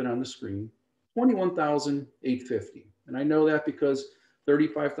don't have it on the screen, 21,850. And I know that because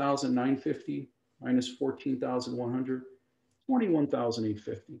 35,950 minus 14,100,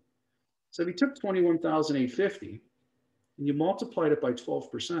 21,850. So if you took 21,850 and you multiplied it by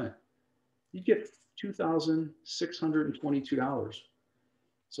 12%, you get $2,622.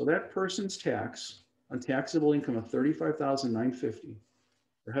 So that person's tax on taxable income of 35,950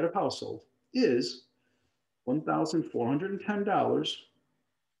 per head of household is $1,410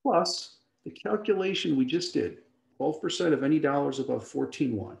 plus the calculation we just did, 12% of any dollars above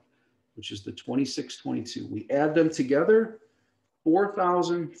 14.1, which is the 2622. We add them together,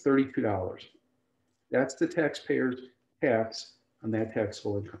 $4,032. That's the taxpayer's tax on that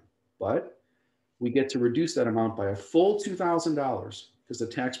taxable income. But we get to reduce that amount by a full $2,000 because the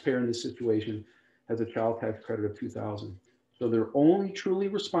taxpayer in this situation has a child tax credit of $2,000. So they're only truly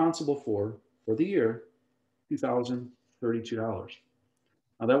responsible for the year, $2,032.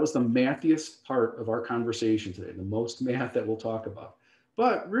 Now that was the mathiest part of our conversation today, the most math that we'll talk about.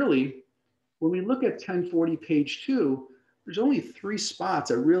 But really, when we look at 1040 page 2, there's only 3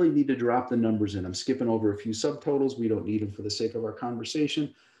 spots I really need to drop the numbers in. I'm skipping over a few subtotals. We don't need them for the sake of our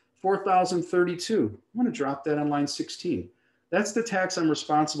conversation. 4,032, I'm going to drop that on line 16. That's the tax I'm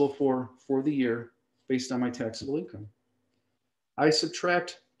responsible for the year based on my taxable income. I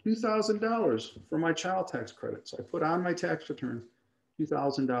subtract $2,000 for my child tax credit. So I put on my tax return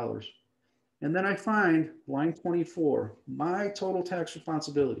 $2,000. And then I find line 24, my total tax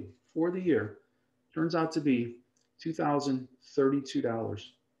responsibility for the year turns out to be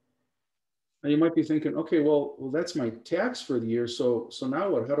 $2,032. Now you might be thinking, okay, well, that's my tax for the year. So now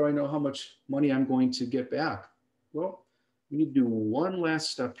what? How do I know how much money I'm going to get back? Well, we need to do one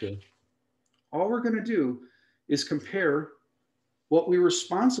last step here. All we're going to do is compare what we're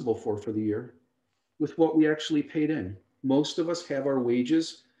responsible for the year with what we actually paid in. Most of us have our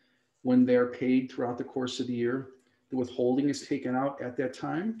wages when they're paid throughout the course of the year. The withholding is taken out at that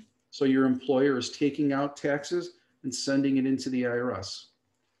time. So your employer is taking out taxes and sending it into the IRS.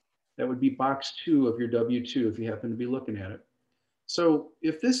 That would be box 2 of your W-2 if you happen to be looking at it. So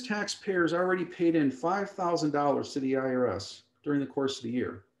if this taxpayer has already paid in $5,000 to the IRS during the course of the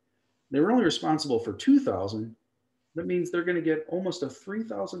year, they were only responsible for $2,000, that means they're going to get almost a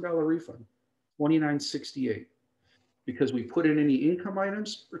 $3,000 refund, $2,968, because we put in any income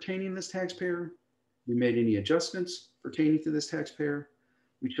items pertaining to this taxpayer, we made any adjustments pertaining to this taxpayer,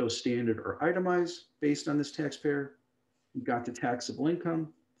 we chose standard or itemized based on this taxpayer, we got the taxable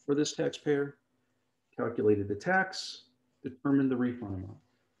income for this taxpayer, calculated the tax, determined the refund amount.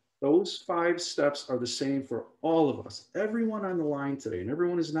 Those 5 steps are the same for all of us, everyone on the line today, and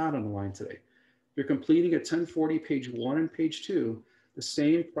everyone is not on the line today. If you're completing a 1040 page 1 and page 2, the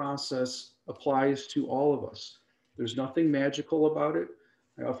same process applies to all of us. There's nothing magical about it.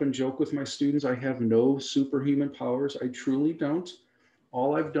 I often joke with my students, I have no superhuman powers. I truly don't.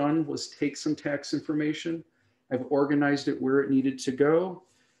 All I've done was take some tax information, I've organized it where it needed to go,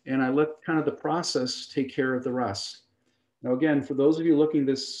 and I let kind of the process take care of the rest. Now, again, for those of you looking at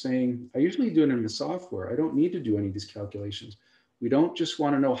this saying, I usually do it in the software. I don't need to do any of these calculations. We don't just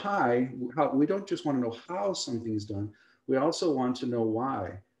want to know we don't just want to know how something is done. We also want to know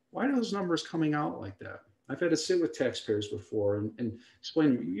why. Why are those numbers coming out like that? I've had to sit with taxpayers before and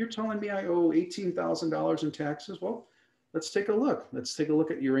explain, you're telling me I owe $18,000 in taxes? Well, Let's take a look. Let's take a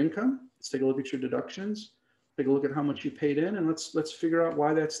look at your income. Let's take a look at your deductions. Take a look at how much you paid in, and let's figure out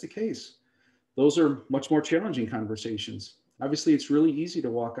why that's the case. Those are much more challenging conversations. Obviously, it's really easy to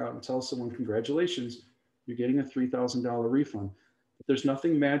walk out and tell someone, congratulations, you're getting a $3,000 refund. But there's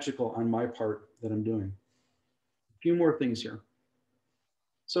nothing magical on my part that I'm doing. A few more things here.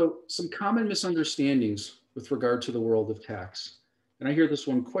 So some common misunderstandings with regard to the world of tax. And I hear this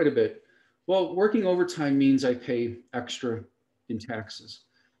one quite a bit. Well, working overtime means I pay extra in taxes.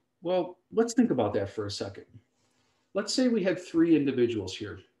 Well, let's think about that for a second. Let's say we had three individuals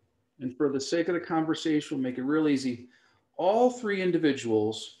here. And for the sake of the conversation, we'll make it real easy. All three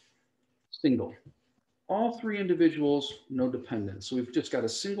individuals single. All three individuals, no dependents. So we've just got a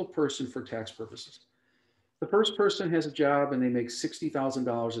single person for tax purposes. The first person has a job and they make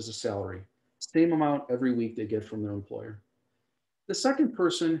 $60,000 as a salary, same amount every week they get from their employer. The second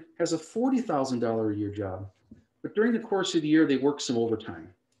person has a $40,000 a year job, but during the course of the year, they work some overtime,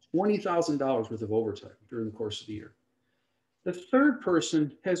 $20,000 worth of overtime during the course of the year. The third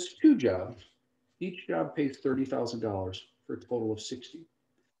person has two jobs. Each job pays $30,000 for a total of 60.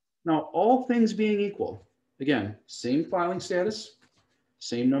 Now, all things being equal, again, same filing status,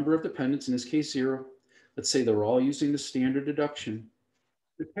 same number of dependents, in this case, zero. Let's say they're all using the standard deduction.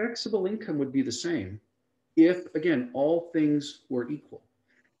 The taxable income would be the same if, again, all things were equal.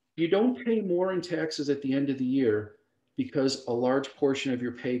 You don't pay more in taxes at the end of the year because a large portion of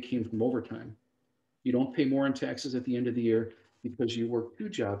your pay came from overtime. You don't pay more in taxes at the end of the year because you work two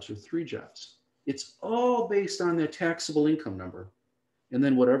jobs or three jobs. It's all based on that taxable income number. And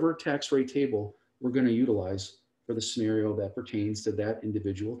then whatever tax rate table we're going to utilize for the scenario that pertains to that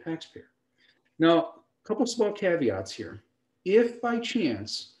individual taxpayer. Now, a couple small caveats here. If by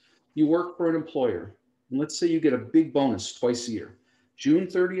chance you work for an employer, and let's say you get a big bonus twice a year, June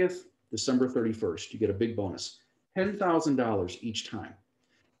 30th, December 31st, you get a big bonus, $10,000 each time.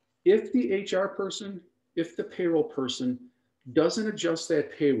 If the HR person, if the payroll person doesn't adjust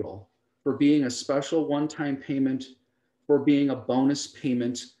that payroll for being a special one-time payment, for being a bonus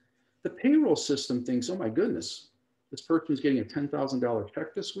payment, the payroll system thinks, oh my goodness, this person's getting a $10,000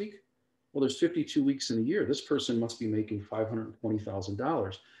 check this week. Well, there's 52 weeks in a year. This person must be making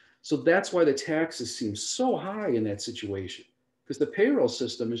 $520,000. So that's why the taxes seem so high in that situation, because the payroll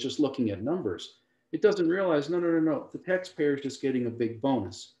system is just looking at numbers. It doesn't realize, no. The taxpayer is just getting a big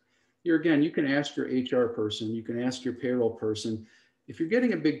bonus. Here again, you can ask your HR person, you can ask your payroll person, if you're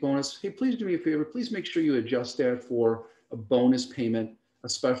getting a big bonus, hey, please do me a favor, please make sure you adjust that for a bonus payment, a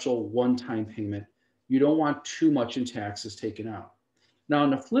special one-time payment. You don't want too much in taxes taken out. Now, on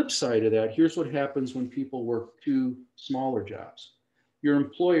the flip side of that, here's what happens when people work two smaller jobs. Your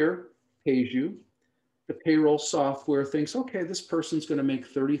employer pays you. The payroll software thinks, okay, this person's going to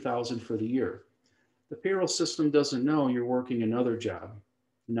make $30,000 for the year. The payroll system doesn't know you're working another job.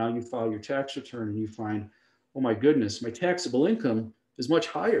 Now you file your tax return and you find, oh my goodness, my taxable income is much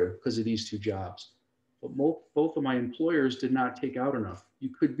higher because of these two jobs. But both of my employers did not take out enough. You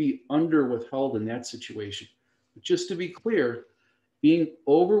could be under withheld in that situation. But just to be clear, being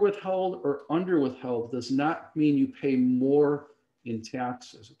over withheld or under withheld does not mean you pay more in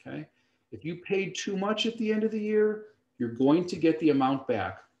taxes, okay? If you paid too much at the end of the year, you're going to get the amount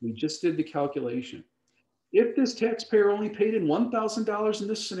back. We just did the calculation. If this taxpayer only paid in $1,000 in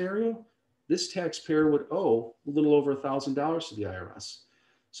this scenario, this taxpayer would owe a little over $1,000 to the IRS.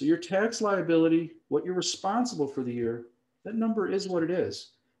 So your tax liability, what you're responsible for the year, that number is what it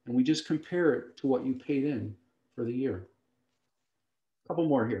is. And we just compare it to what you paid in for the year. A couple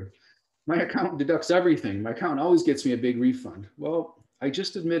more here. My accountant deducts everything. My accountant always gets me a big refund. Well, I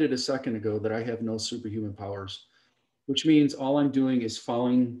just admitted a second ago that I have no superhuman powers, which means all I'm doing is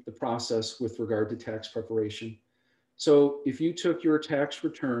following the process with regard to tax preparation. So if you took your tax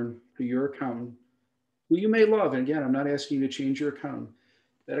return to your accountant, who you may love, and again, I'm not asking you to change your accountant,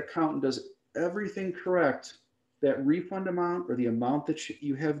 that accountant does everything correct, that refund amount or the amount that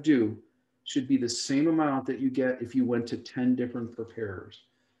you have due should be the same amount that you get if you went to 10 different preparers.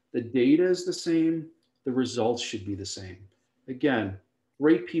 The data is the same, the results should be the same. Again,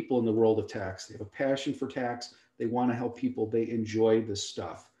 great people in the world of tax. They have a passion for tax. They want to help people. They enjoy this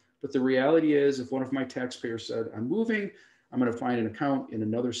stuff. But the reality is, if one of my taxpayers said, I'm moving, I'm going to find an account in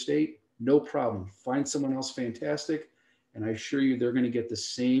another state, no problem. Find someone else fantastic. And I assure you, they're going to get the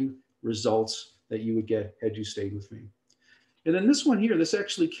same results that you would get had you stayed with me. And then this one here, this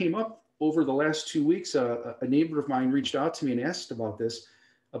actually came up over the last 2 weeks. A neighbor of mine reached out to me and asked about this,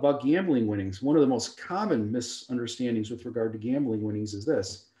 about gambling winnings. One of the most common misunderstandings with regard to gambling winnings is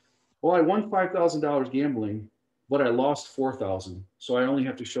this. Well, I won $5,000 gambling, but I lost $4,000. So I only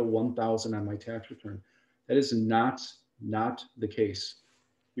have to show $1,000 on my tax return. That is not Not the case.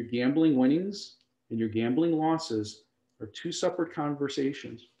 Your gambling winnings and your gambling losses are two separate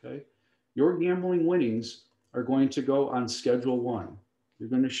conversations, okay? Your gambling winnings are going to go on Schedule 1. You're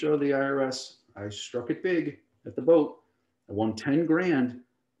going to show the IRS, I struck it big at the boat. I won 10 grand.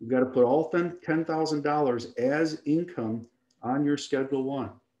 You've got to put all $10,000 as income on your Schedule 1.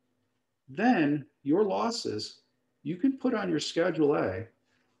 Then your losses, you can put on your Schedule A,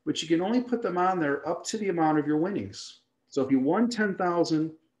 but you can only put them on there up to the amount of your winnings. So if you won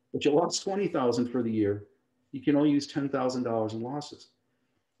 10,000, but you lost 20,000 for the year, you can only use $10,000 in losses.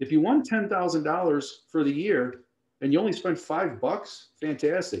 If you won $10,000 for the year and you only spent $5,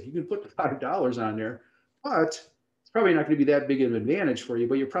 fantastic. You can put the $5 on there, but it's probably not going to be that big of an advantage for you,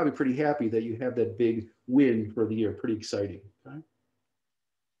 but you're probably pretty happy that you have that big win for the year. Pretty exciting. Okay?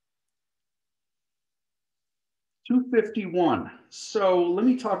 251. So let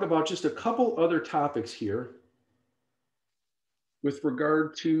me talk about just a couple other topics here with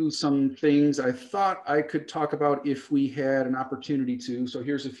regard to some things I thought I could talk about if we had an opportunity to. So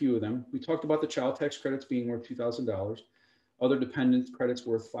here's a few of them. We talked about the child tax credits being worth $2,000, other dependent credits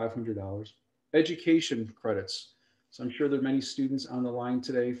worth $500, education credits. So I'm sure there are many students on the line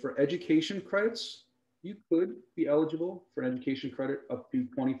today. For education credits, you could be eligible for an education credit up to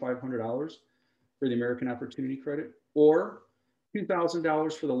 $2,500 for the American Opportunity Credit, or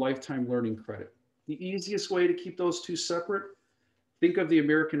 $2,000 for the Lifetime Learning Credit. The easiest way to keep those two separate, think of the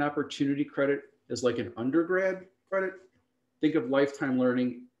American Opportunity Credit as like an undergrad credit. Think of Lifetime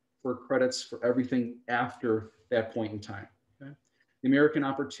Learning for credits for everything after that point in time. Okay? The American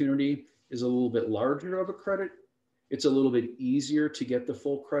Opportunity is a little bit larger of a credit. It's a little bit easier to get the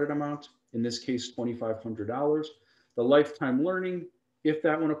full credit amount, in this case, $2,500. The Lifetime Learning, if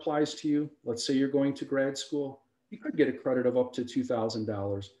that one applies to you, let's say you're going to grad school, you could get a credit of up to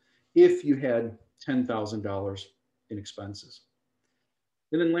 $2,000 if you had $10,000 in expenses.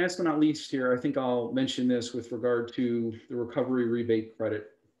 And then last but not least here, I think I'll mention this with regard to the recovery rebate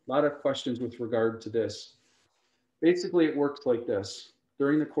credit. A lot of questions with regard to this. Basically, it works like this.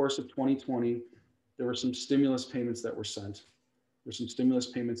 During the course of 2020, there were some stimulus payments that were sent. There were some stimulus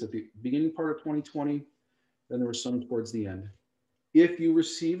payments at the beginning part of 2020, then there were some towards the end. If you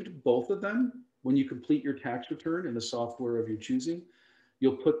received both of them, when you complete your tax return in the software of your choosing,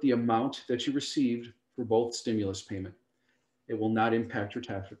 you'll put the amount that you received for both stimulus payment. It will not impact your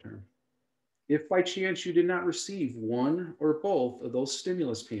tax return. If by chance you did not receive one or both of those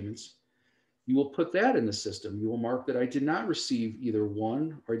stimulus payments, you will put that in the system. You will mark that I did not receive either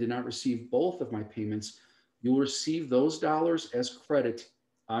one or I did not receive both of my payments. You'll receive those dollars as credit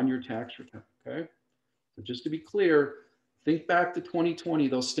on your tax return, okay? So just to be clear, think back to 2020,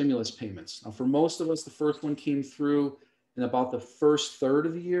 those stimulus payments. Now for most of us, the first one came through in about the first third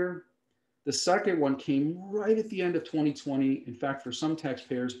of the year. The second one came right at the end of 2020. In fact, for some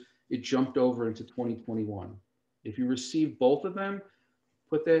taxpayers, it jumped over into 2021. If you receive both of them,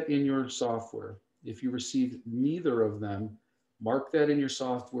 put that in your software. If you receive neither of them, mark that in your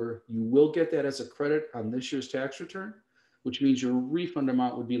software. You will get that as a credit on this year's tax return, which means your refund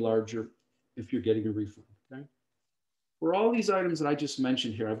amount would be larger if you're getting a refund, okay? For all these items that I just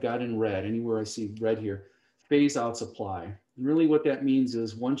mentioned here, I've got in red, anywhere I see red here, phase outs apply. And really what that means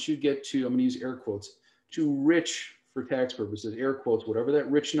is once you get to, I'm gonna use air quotes, too rich for tax purposes, air quotes, whatever that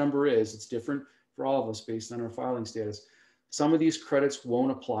rich number is, it's different for all of us based on our filing status. Some of these credits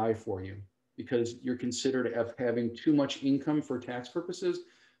won't apply for you because you're considered as having too much income for tax purposes,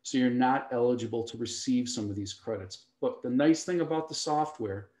 so you're not eligible to receive some of these credits. But the nice thing about the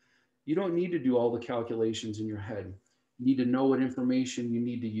software, you don't need to do all the calculations in your head. You need to know what information you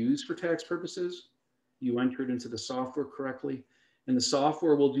need to use for tax purposes. You enter it into the software correctly, and the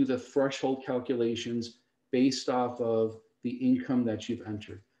software will do the threshold calculations based off of the income that you've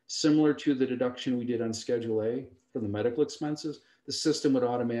entered. Similar to the deduction we did on Schedule A for the medical expenses, the system would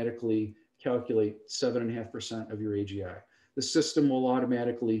automatically calculate 7.5% of your AGI. The system will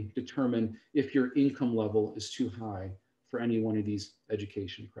automatically determine if your income level is too high for any one of these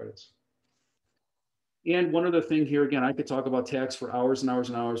education credits. And one other thing here, again, I could talk about tax for hours and hours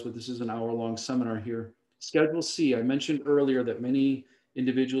and hours, but this is an hour-long seminar here. Schedule C, I mentioned earlier that many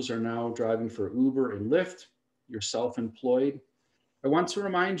individuals are now driving for Uber and Lyft. You're self-employed. I want to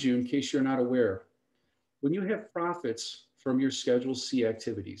remind you, in case you're not aware, when you have profits from your Schedule C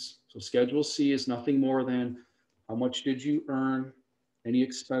activities, so Schedule C is nothing more than how much did you earn, any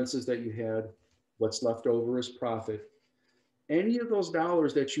expenses that you had, what's left over as profit. Any of those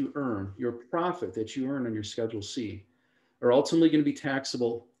dollars that you earn, your profit that you earn on your Schedule C, are ultimately going to be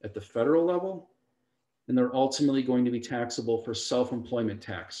taxable at the federal level, and they're ultimately going to be taxable for self-employment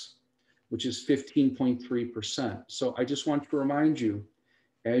tax. which is 15.3%. So I just want to remind you,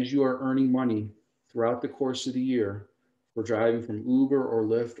 as you are earning money throughout the course of the year for driving from Uber or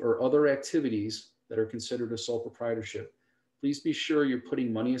Lyft or other activities that are considered a sole proprietorship, please be sure you're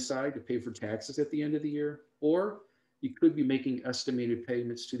putting money aside to pay for taxes at the end of the year, or you could be making estimated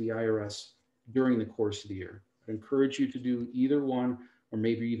payments to the IRS during the course of the year. I encourage you to do either one or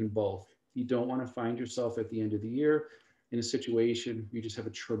maybe even both. You don't want to find yourself at the end of the year in a situation where you just have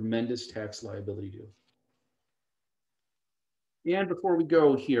a tremendous tax liability due. And before we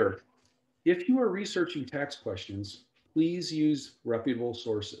go here, if you are researching tax questions, please use reputable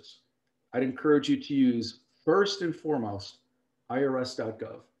sources. I'd encourage you to use, first and foremost,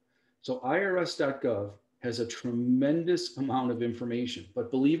 irs.gov. So irs.gov has a tremendous amount of information,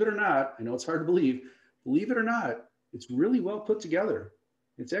 but believe it or not, I know it's hard to believe it or not, it's really well put together.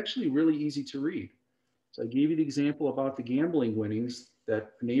 It's actually really easy to read. So I gave you the example about the gambling winnings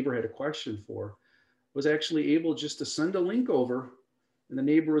that a neighbor had a question for, was actually able just to send a link over, and the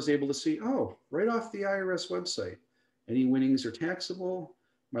neighbor was able to see, oh, right off the IRS website, any winnings are taxable.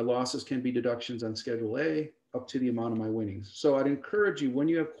 My losses can be deductions on Schedule A up to the amount of my winnings. So I'd encourage you, when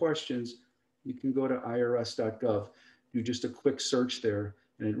you have questions, you can go to irs.gov, do just a quick search there,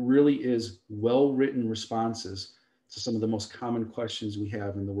 and it really is well-written responses to some of the most common questions we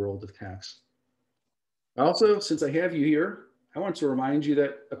have in the world of tax. Also, since I have you here, I want to remind you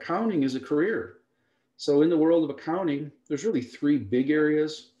that accounting is a career. So in the world of accounting, there's really three big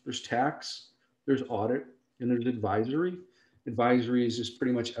areas. There's tax, there's audit, and there's advisory. Advisory is just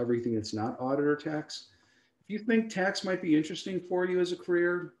pretty much everything that's not audit or tax. If you think tax might be interesting for you as a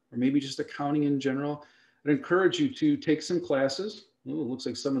career, or maybe just accounting in general, I'd encourage you to take some classes. Ooh, it looks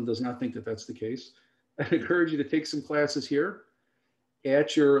like someone does not think that that's the case. I'd encourage you to take some classes here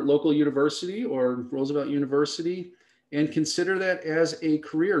at your local university or Roosevelt University, and consider that as a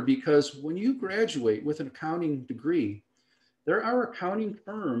career, because when you graduate with an accounting degree, there are accounting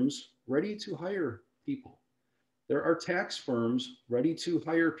firms ready to hire people. There are tax firms ready to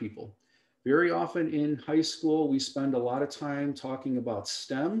hire people. Very often in high school, we spend a lot of time talking about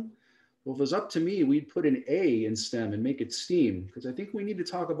STEM. Well, if it was up to me, we'd put an A in STEM and make it STEAM, because I think we need to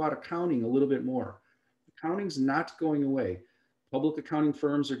talk about accounting a little bit more. Accounting's not going away. Public accounting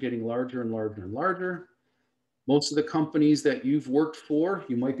firms are getting larger and larger and larger. Most of the companies that you've worked for,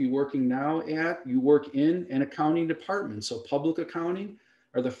 you might be working now at, you work in an accounting department. So public accounting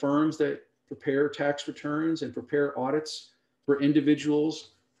are the firms that prepare tax returns and prepare audits for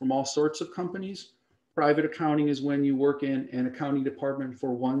individuals from all sorts of companies. Private accounting is when you work in an accounting department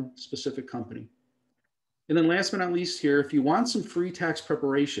for one specific company. And then last but not least here, if you want some free tax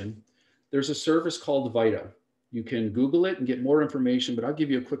preparation, there's a service called VITA. You can Google it and get more information, but I'll give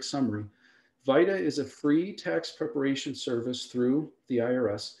you a quick summary. VITA is a free tax preparation service through the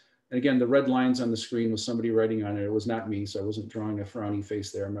IRS. And again, the red lines on the screen was somebody writing on it. It was not me, so I wasn't drawing a frowny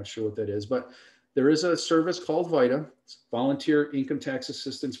face there. I'm not sure what that is, but there is a service called VITA, Volunteer Income Tax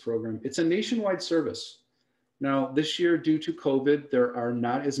Assistance Program. It's a nationwide service. Now, this year, due to COVID, there are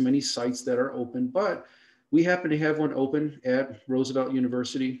not as many sites that are open, but we happen to have one open at Roosevelt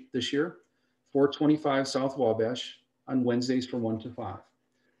University this year, 425 South Wabash, on Wednesdays from 1 to 5.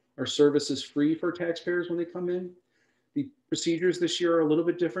 Our service is free for taxpayers when they come in. The procedures this year are a little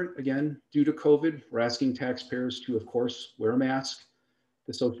bit different. Again, due to COVID, we're asking taxpayers to, of course, wear a mask,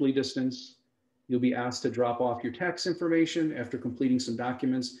 to socially distance. You'll be asked to drop off your tax information after completing some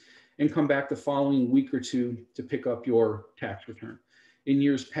documents and come back the following week or two to pick up your tax return. In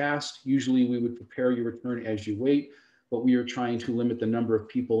years past, usually we would prepare your return as you wait, but we are trying to limit the number of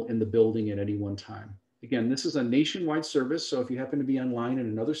people in the building at any one time. Again, this is a nationwide service, so if you happen to be online in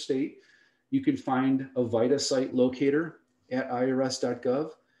another state, you can find a VITA site locator at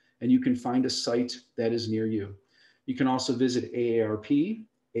irs.gov, and you can find a site that is near you. You can also visit AARP.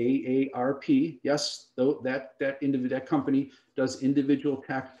 AARP, yes, that company does individual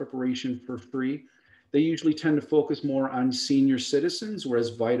tax preparation for free. They usually tend to focus more on senior citizens, whereas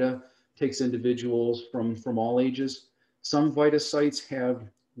VITA takes individuals from all ages. Some VITA sites have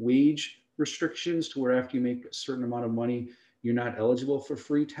wage restrictions to where after you make a certain amount of money, you're not eligible for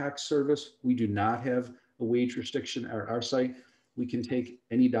free tax service. We do not have a wage restriction at our site. We can take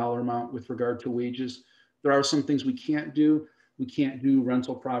any dollar amount with regard to wages. There are some things we can't do. We can't do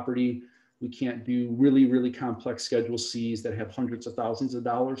rental property. We can't do really, really complex Schedule Cs that have hundreds of thousands of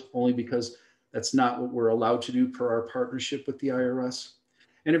dollars, only because that's not what we're allowed to do per our partnership with the IRS.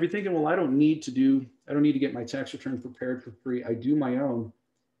 And if you're thinking, well, I don't need to get my tax return prepared for free, I do my own.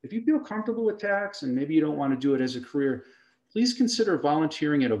 If you feel comfortable with tax and maybe you don't want to do it as a career, please consider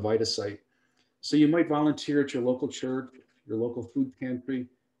volunteering at a VITA site. So you might volunteer at your local church, your local food pantry,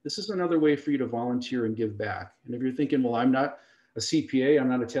 This is another way for you to volunteer and give back. And if you're thinking, well, I'm not a CPA, I'm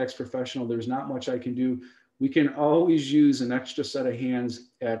not a tax professional, there's not much I can do, we can always use an extra set of hands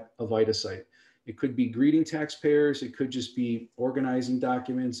at a VITA site. It could be greeting taxpayers, it could just be organizing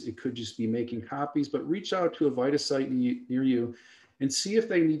documents, it could just be making copies, but reach out to a VITA site near you and see if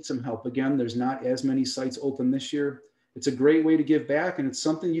they need some help. Again, there's not as many sites open this year. It's a great way to give back, and it's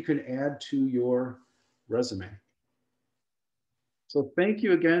something you can add to your resume. So thank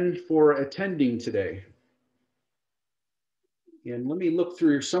you again for attending today. And let me look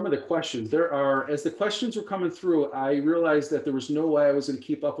through some of the questions. There are, as the questions were coming through, I realized that there was no way I was going to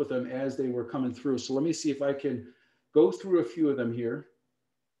keep up with them as they were coming through. So let me see if I can go through a few of them here.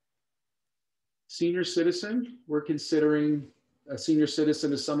 Senior citizen, we're considering a senior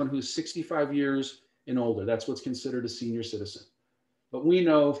citizen as someone who's 65 years and older. That's what's considered a senior citizen. But we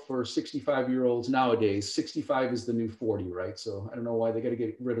know for 65-year-olds nowadays, 65 is the new 40, right? So I don't know why they got to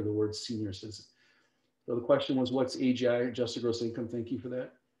get rid of the word senior citizen. So the question was, what's AGI, adjusted gross income? Thank you for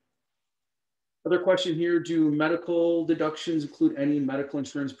that. Other question here, do medical deductions include any medical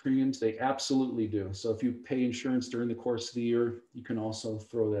insurance premiums? They absolutely do. So if you pay insurance during the course of the year, you can also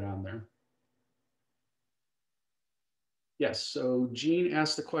throw that on there. Yes, so Jean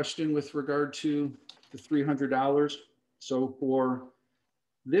asked the question with regard to the $300. So for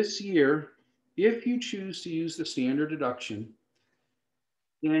this year, if you choose to use the standard deduction,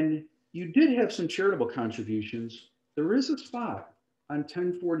 and you did have some charitable contributions, there is a spot on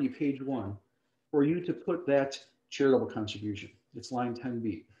 1040 page 1 for you to put that charitable contribution. It's line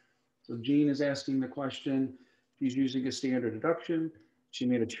 10B. So Jean is asking the question, she's using a standard deduction, she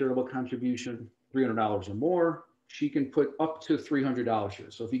made a charitable contribution, $300 or more, she can put up to $300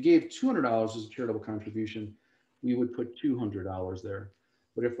 here. So if you gave $200 as a charitable contribution, we would put $200 there.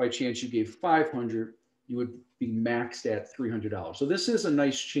 But if by chance you gave $500, you would be maxed at $300. So this is a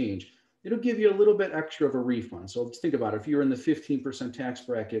nice change. It'll give you a little bit extra of a refund. So let's think about it. If you're in the 15% tax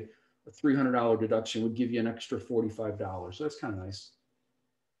bracket, a $300 deduction would give you an extra $45. So that's kind of nice.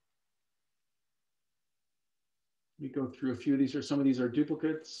 Let me go through a few of these. Some of these are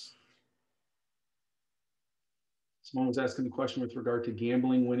duplicates. Someone was asking the question with regard to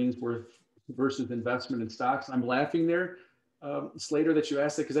gambling winnings worth versus investment in stocks. I'm laughing there, Slater, that you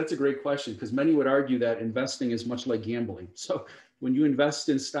asked that, because that's a great question, because many would argue that investing is much like gambling. So when you invest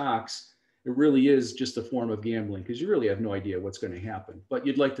in stocks, it really is just a form of gambling, because you really have no idea what's going to happen. But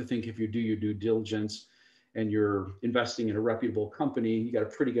you'd like to think if you do your due diligence and you're investing in a reputable company, you got a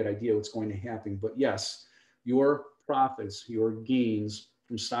pretty good idea what's going to happen. But yes, your profits, your gains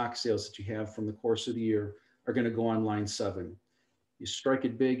from stock sales that you have from the course of the year are going to go on line 7. You strike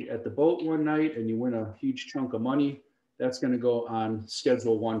it big at the boat one night and you win a huge chunk of money. That's going to go on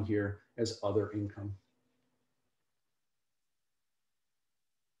schedule 1 here as other income.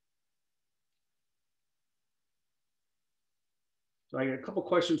 So I got a couple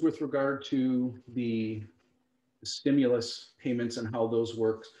questions with regard to the stimulus payments and how those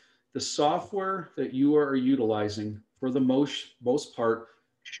work. The software that you are utilizing for the most part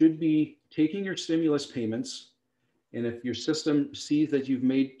should be taking your stimulus payments. And if your system sees that you've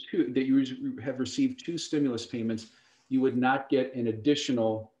made that you have received 2 stimulus payments, you would not get an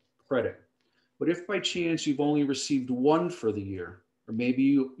additional credit. But if by chance you've only received 1 for the year, or maybe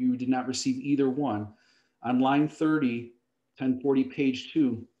you did not receive either one, on line 30, 1040 page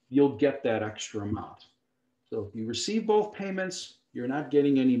 2, you'll get that extra amount. So if you receive both payments, you're not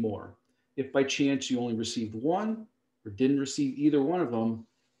getting any more. If by chance you only received 1 or didn't receive either one of them,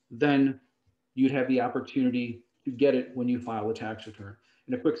 then you'd have the opportunity to get it when you file a tax return.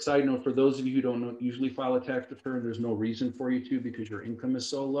 And a quick side note, for those of you who don't usually file a tax return, there's no reason for you to, because your income is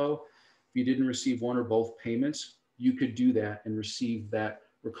so low. If you didn't receive 1 or both payments, you could do that and receive that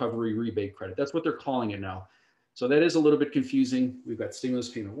recovery rebate credit. That's what they're calling it now. So that is a little bit confusing. We've got stimulus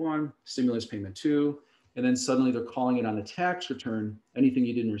payment 1, stimulus payment 2, and then suddenly they're calling it on the tax return, anything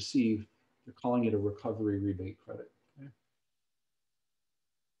you didn't receive, they're calling it a recovery rebate credit. Okay.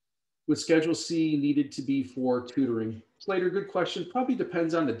 Would Schedule C needed to be for tutoring? Slater, good question. Probably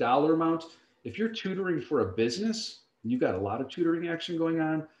depends on the dollar amount. If you're tutoring for a business, and you've got a lot of tutoring action going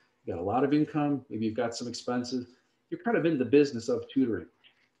on, you've got a lot of income, maybe you've got some expenses, you're kind of in the business of tutoring.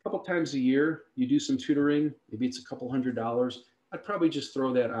 A couple times a year, you do some tutoring, maybe it's a couple $100. I'd probably just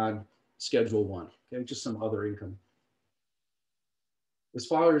throw that on Schedule 1, okay, just some other income. As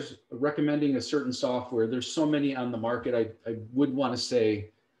far as recommending a certain software, there's so many on the market, I would want to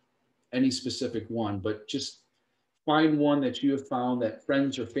say any specific one, but just find one that you have found that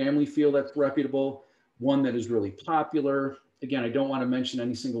friends or family feel that's reputable, one that is really popular. Again, I don't want to mention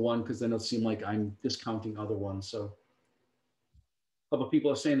any single one because then it'll seem like I'm discounting other ones. So couple of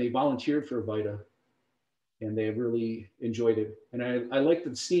people are saying they volunteered for VITA and they really enjoyed it. And I like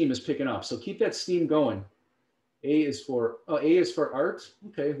that the steam is picking up. So keep that steam going. A is for art.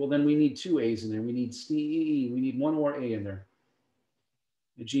 Okay, well then we need two A's in there. We need steam. We need one more A in there.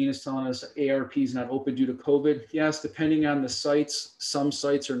 Gene is telling us ARP is not open due to COVID. Yes, depending on the sites, some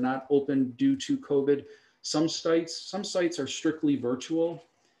sites are not open due to COVID. Some sites are strictly virtual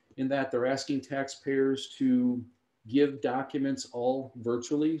in that they're asking taxpayers to give documents all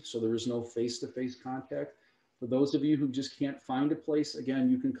virtually, so there is no face-to-face contact. For those of you who just can't find a place, again,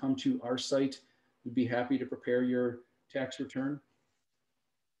 you can come to our site. We'd be happy to prepare your tax return.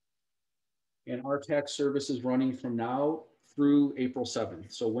 And our tax service is running from now through April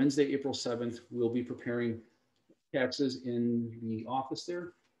 7th. So Wednesday, April 7th, we'll be preparing taxes in the office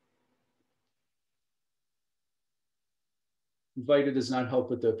there. VITA does not help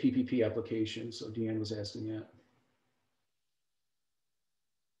with the PPP application, so Deanne was asking that.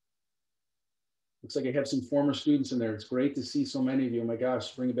 Looks like I have some former students in there. It's great to see so many of you. Oh my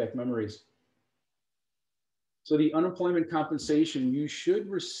gosh, bringing back memories. So the unemployment compensation, you should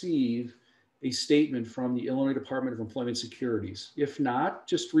receive a statement from the Illinois Department of Employment Securities. If not,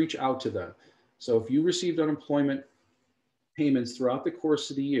 just reach out to them. So if you received unemployment payments throughout the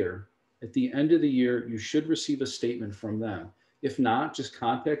course of the year, at the end of the year, you should receive a statement from them. If not, just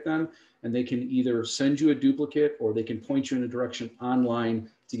contact them and they can either send you a duplicate or they can point you in a direction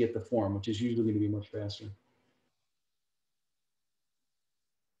online to get the form, which is usually going to be much faster.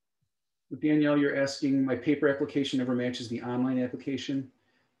 Danielle, you're asking, my paper application never matches the online application.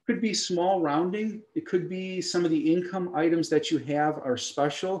 Could be small rounding. It could be some of the income items that you have are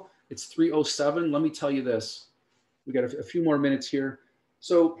special. It's 307. Let me tell you this. We got a few more minutes here.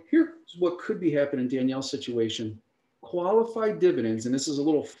 So here's what could be happening in Danielle's situation. Qualified dividends, and this is a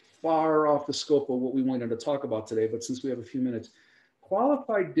little far off the scope of what we wanted to talk about today, but since we have a few minutes,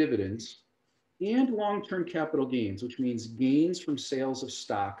 qualified dividends and long-term capital gains, which means gains from sales of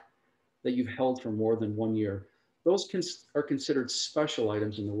stock that you've held for more than 1 year, those are considered special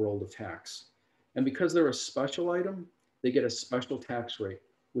items in the world of tax. And because they're a special item, they get a special tax rate,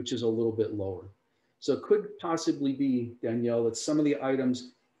 which is a little bit lower. So it could possibly be, Danielle, that some of the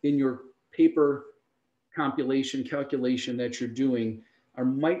items in your paper calculation that you're doing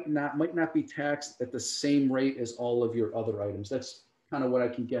might not be taxed at the same rate as all of your other items. That's kind of what I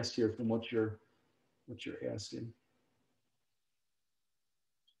can guess here from what you're asking.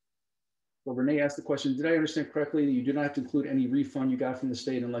 Well, Renee asked the question, did I understand correctly that you do not have to include any refund you got from the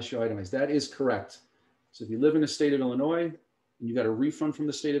state unless you itemize? That is correct. So if you live in the state of Illinois and you got a refund from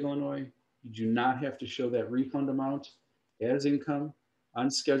the state of Illinois, you do not have to show that refund amount as income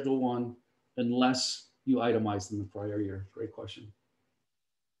on Schedule 1 unless you itemized in the prior year. Great question.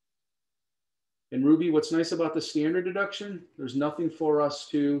 And Ruby, what's nice about the standard deduction, there's nothing for us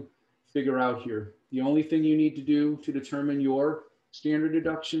to figure out here. The only thing you need to do to determine your standard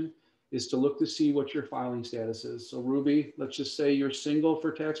deduction is to look to see what your filing status is. So Ruby, let's just say you're single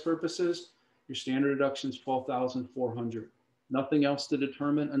for tax purposes. Your standard deduction is $12,400. Nothing else to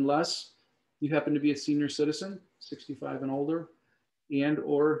determine unless you happen to be a senior citizen, 65 and older, and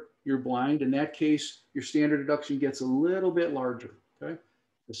or you're blind. In that case, your standard deduction gets a little bit larger, okay?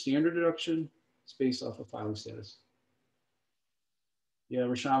 The standard deduction is based off of filing status. Yeah,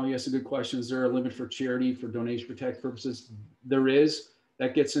 Rashami, that's a good question. Is there a limit for charity for donation for tax purposes? There is.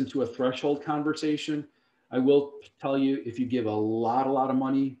 That gets into a threshold conversation. I will tell you, if you give a lot of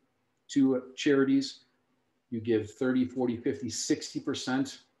money to charities, you give 30, 40, 50,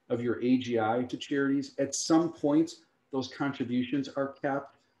 60% of your AGI to charities. At some point, those contributions are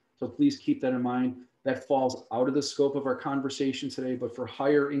capped. So please keep that in mind. That falls out of the scope of our conversation today, but for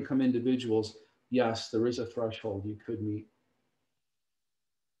higher income individuals, yes, there is a threshold you could meet.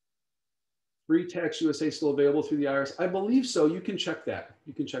 Free Tax USA still available through the IRS? I believe so. You can check that.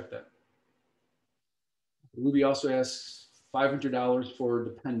 You can check that. Ruby also asks $500 for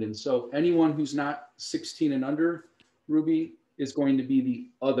dependents. So anyone who's not 16 and under, Ruby, is going to be the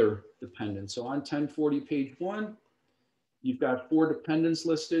other dependent. So on 1040 page 1, you've got 4 dependents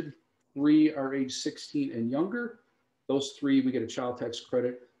listed. 3 are age 16 and younger. Those 3, we get a child tax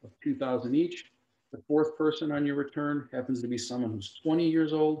credit of $2,000 each. The 4th person on your return happens to be someone who's 20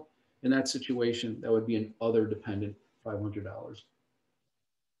 years old. In that situation, that would be an other dependent, $500.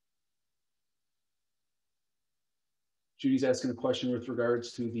 Judy's asking a question with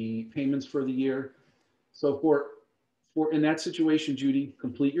regards to the payments for the year. So for in that situation, Judy,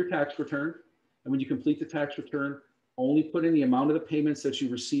 complete your tax return. And when you complete the tax return, only put in the amount of the payments that you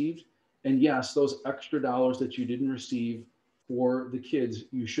received. And yes, those extra dollars that you didn't receive for the kids,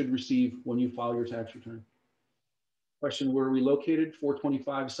 you should receive when you file your tax return. Question, where are we located?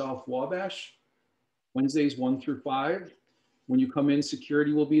 425 South Wabash. Wednesdays 1 through 5. When you come in,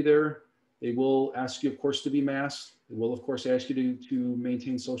 security will be there. They will ask you, of course, to be masked. They will, of course, ask you to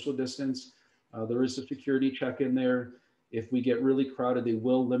maintain social distance. There is a security check in there. If we get really crowded, they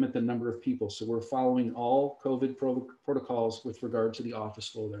will limit the number of people. So we're following all COVID protocols with regard to the office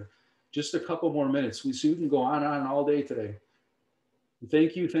flow there. Just a couple more minutes. We can go on and on all day today.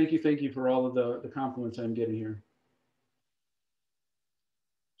 Thank you, thank you, thank you for all of the compliments I'm getting here.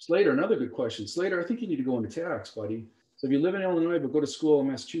 Slater, another good question. Slater, I think you need to go into tax, buddy. So if you live in Illinois but go to school in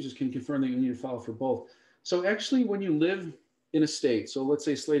Massachusetts, can you confirm that you need to file for both? So actually, when you live in a state, so let's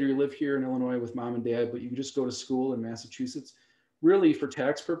say Slater, you live here in Illinois with mom and dad, but you just go to school in Massachusetts, really for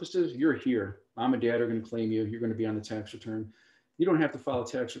tax purposes, you're here. Mom and dad are going to claim you. You're going to be on the tax return. You don't have to file a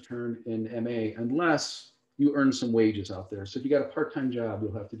tax return in MA unless you earn some wages out there. So if you got a part-time job,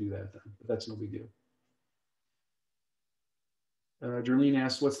 you'll have to do that then, but that's no big deal. Jerlene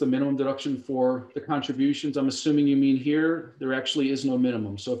asked, what's the minimum deduction for the contributions? I'm assuming you mean here, there actually is no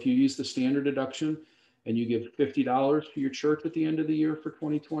minimum. So if you use the standard deduction and you give $50 to your church at the end of the year for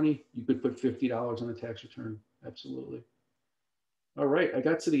 2020, you could put $50 on the tax return. Absolutely. All right, I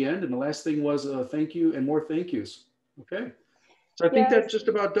got to the end and the last thing was thank you and more thank yous. Okay, so I think that just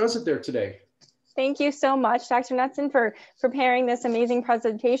about does it there today. Thank you so much, Dr. Knutsen, for preparing this amazing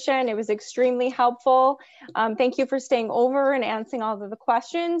presentation. It was extremely helpful. Thank you for staying over and answering all of the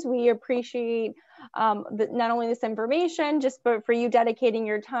questions. We appreciate not only this information, but for you dedicating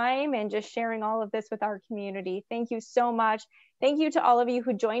your time and just sharing all of this with our community. Thank you so much. Thank you to all of you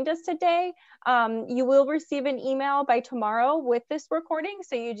who joined us today. You will receive an email by tomorrow with this recording,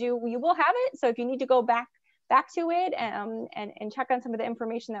 so you will have it. So if you need to go back to it and check on some of the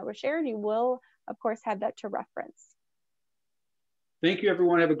information that was shared, you will, of course, have that to reference. Thank you,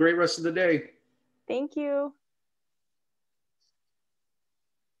 everyone. Have a great rest of the day. Thank you.